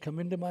Jesus, come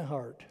into my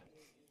heart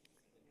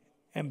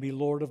and be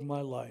Lord of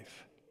my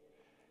life.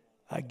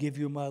 I give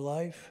you my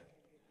life.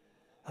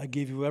 I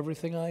give you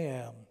everything I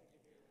am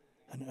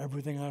and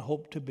everything I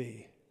hope to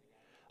be.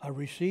 I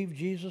receive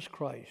Jesus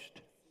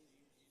Christ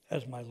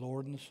as my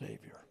Lord and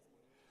Savior.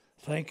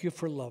 Thank you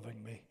for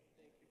loving me.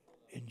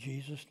 In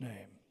Jesus'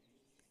 name,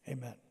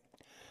 amen.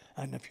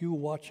 And if you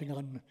watching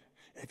on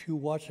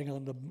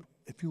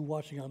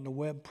the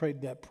web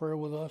prayed that prayer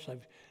with us,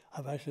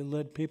 I've actually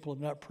led people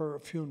in that prayer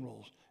at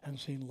funerals and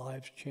seen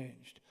lives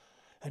changed.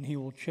 And he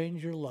will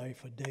change your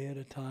life a day at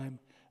a time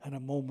and a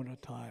moment at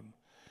a time.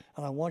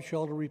 And I want you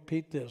all to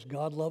repeat this.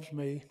 God loves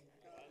me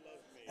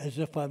as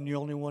if I'm the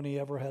only one he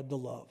ever had to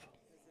love.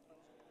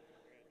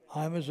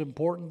 I'm as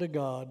important to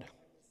God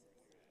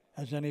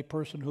as any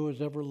person who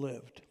has ever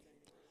lived.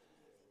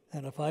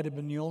 And if I'd have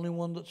been the only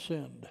one that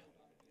sinned,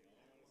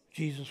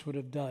 Jesus would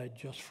have died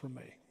just for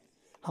me.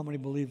 How many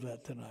believe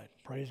that tonight?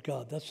 Praise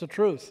God. That's the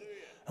truth.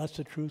 That's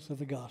the truth of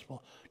the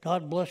gospel.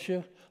 God bless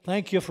you.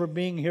 Thank you for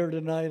being here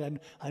tonight. And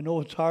I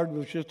know it's hard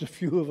with just a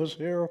few of us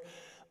here,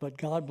 but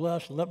God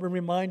bless. Let me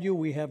remind you,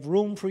 we have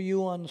room for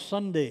you on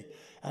Sunday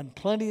and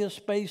plenty of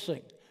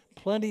spacing.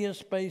 Plenty of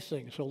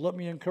spacing. So let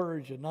me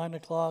encourage you, 9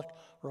 o'clock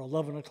or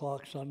 11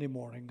 o'clock Sunday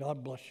morning.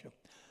 God bless you.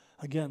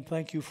 Again,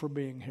 thank you for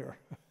being here.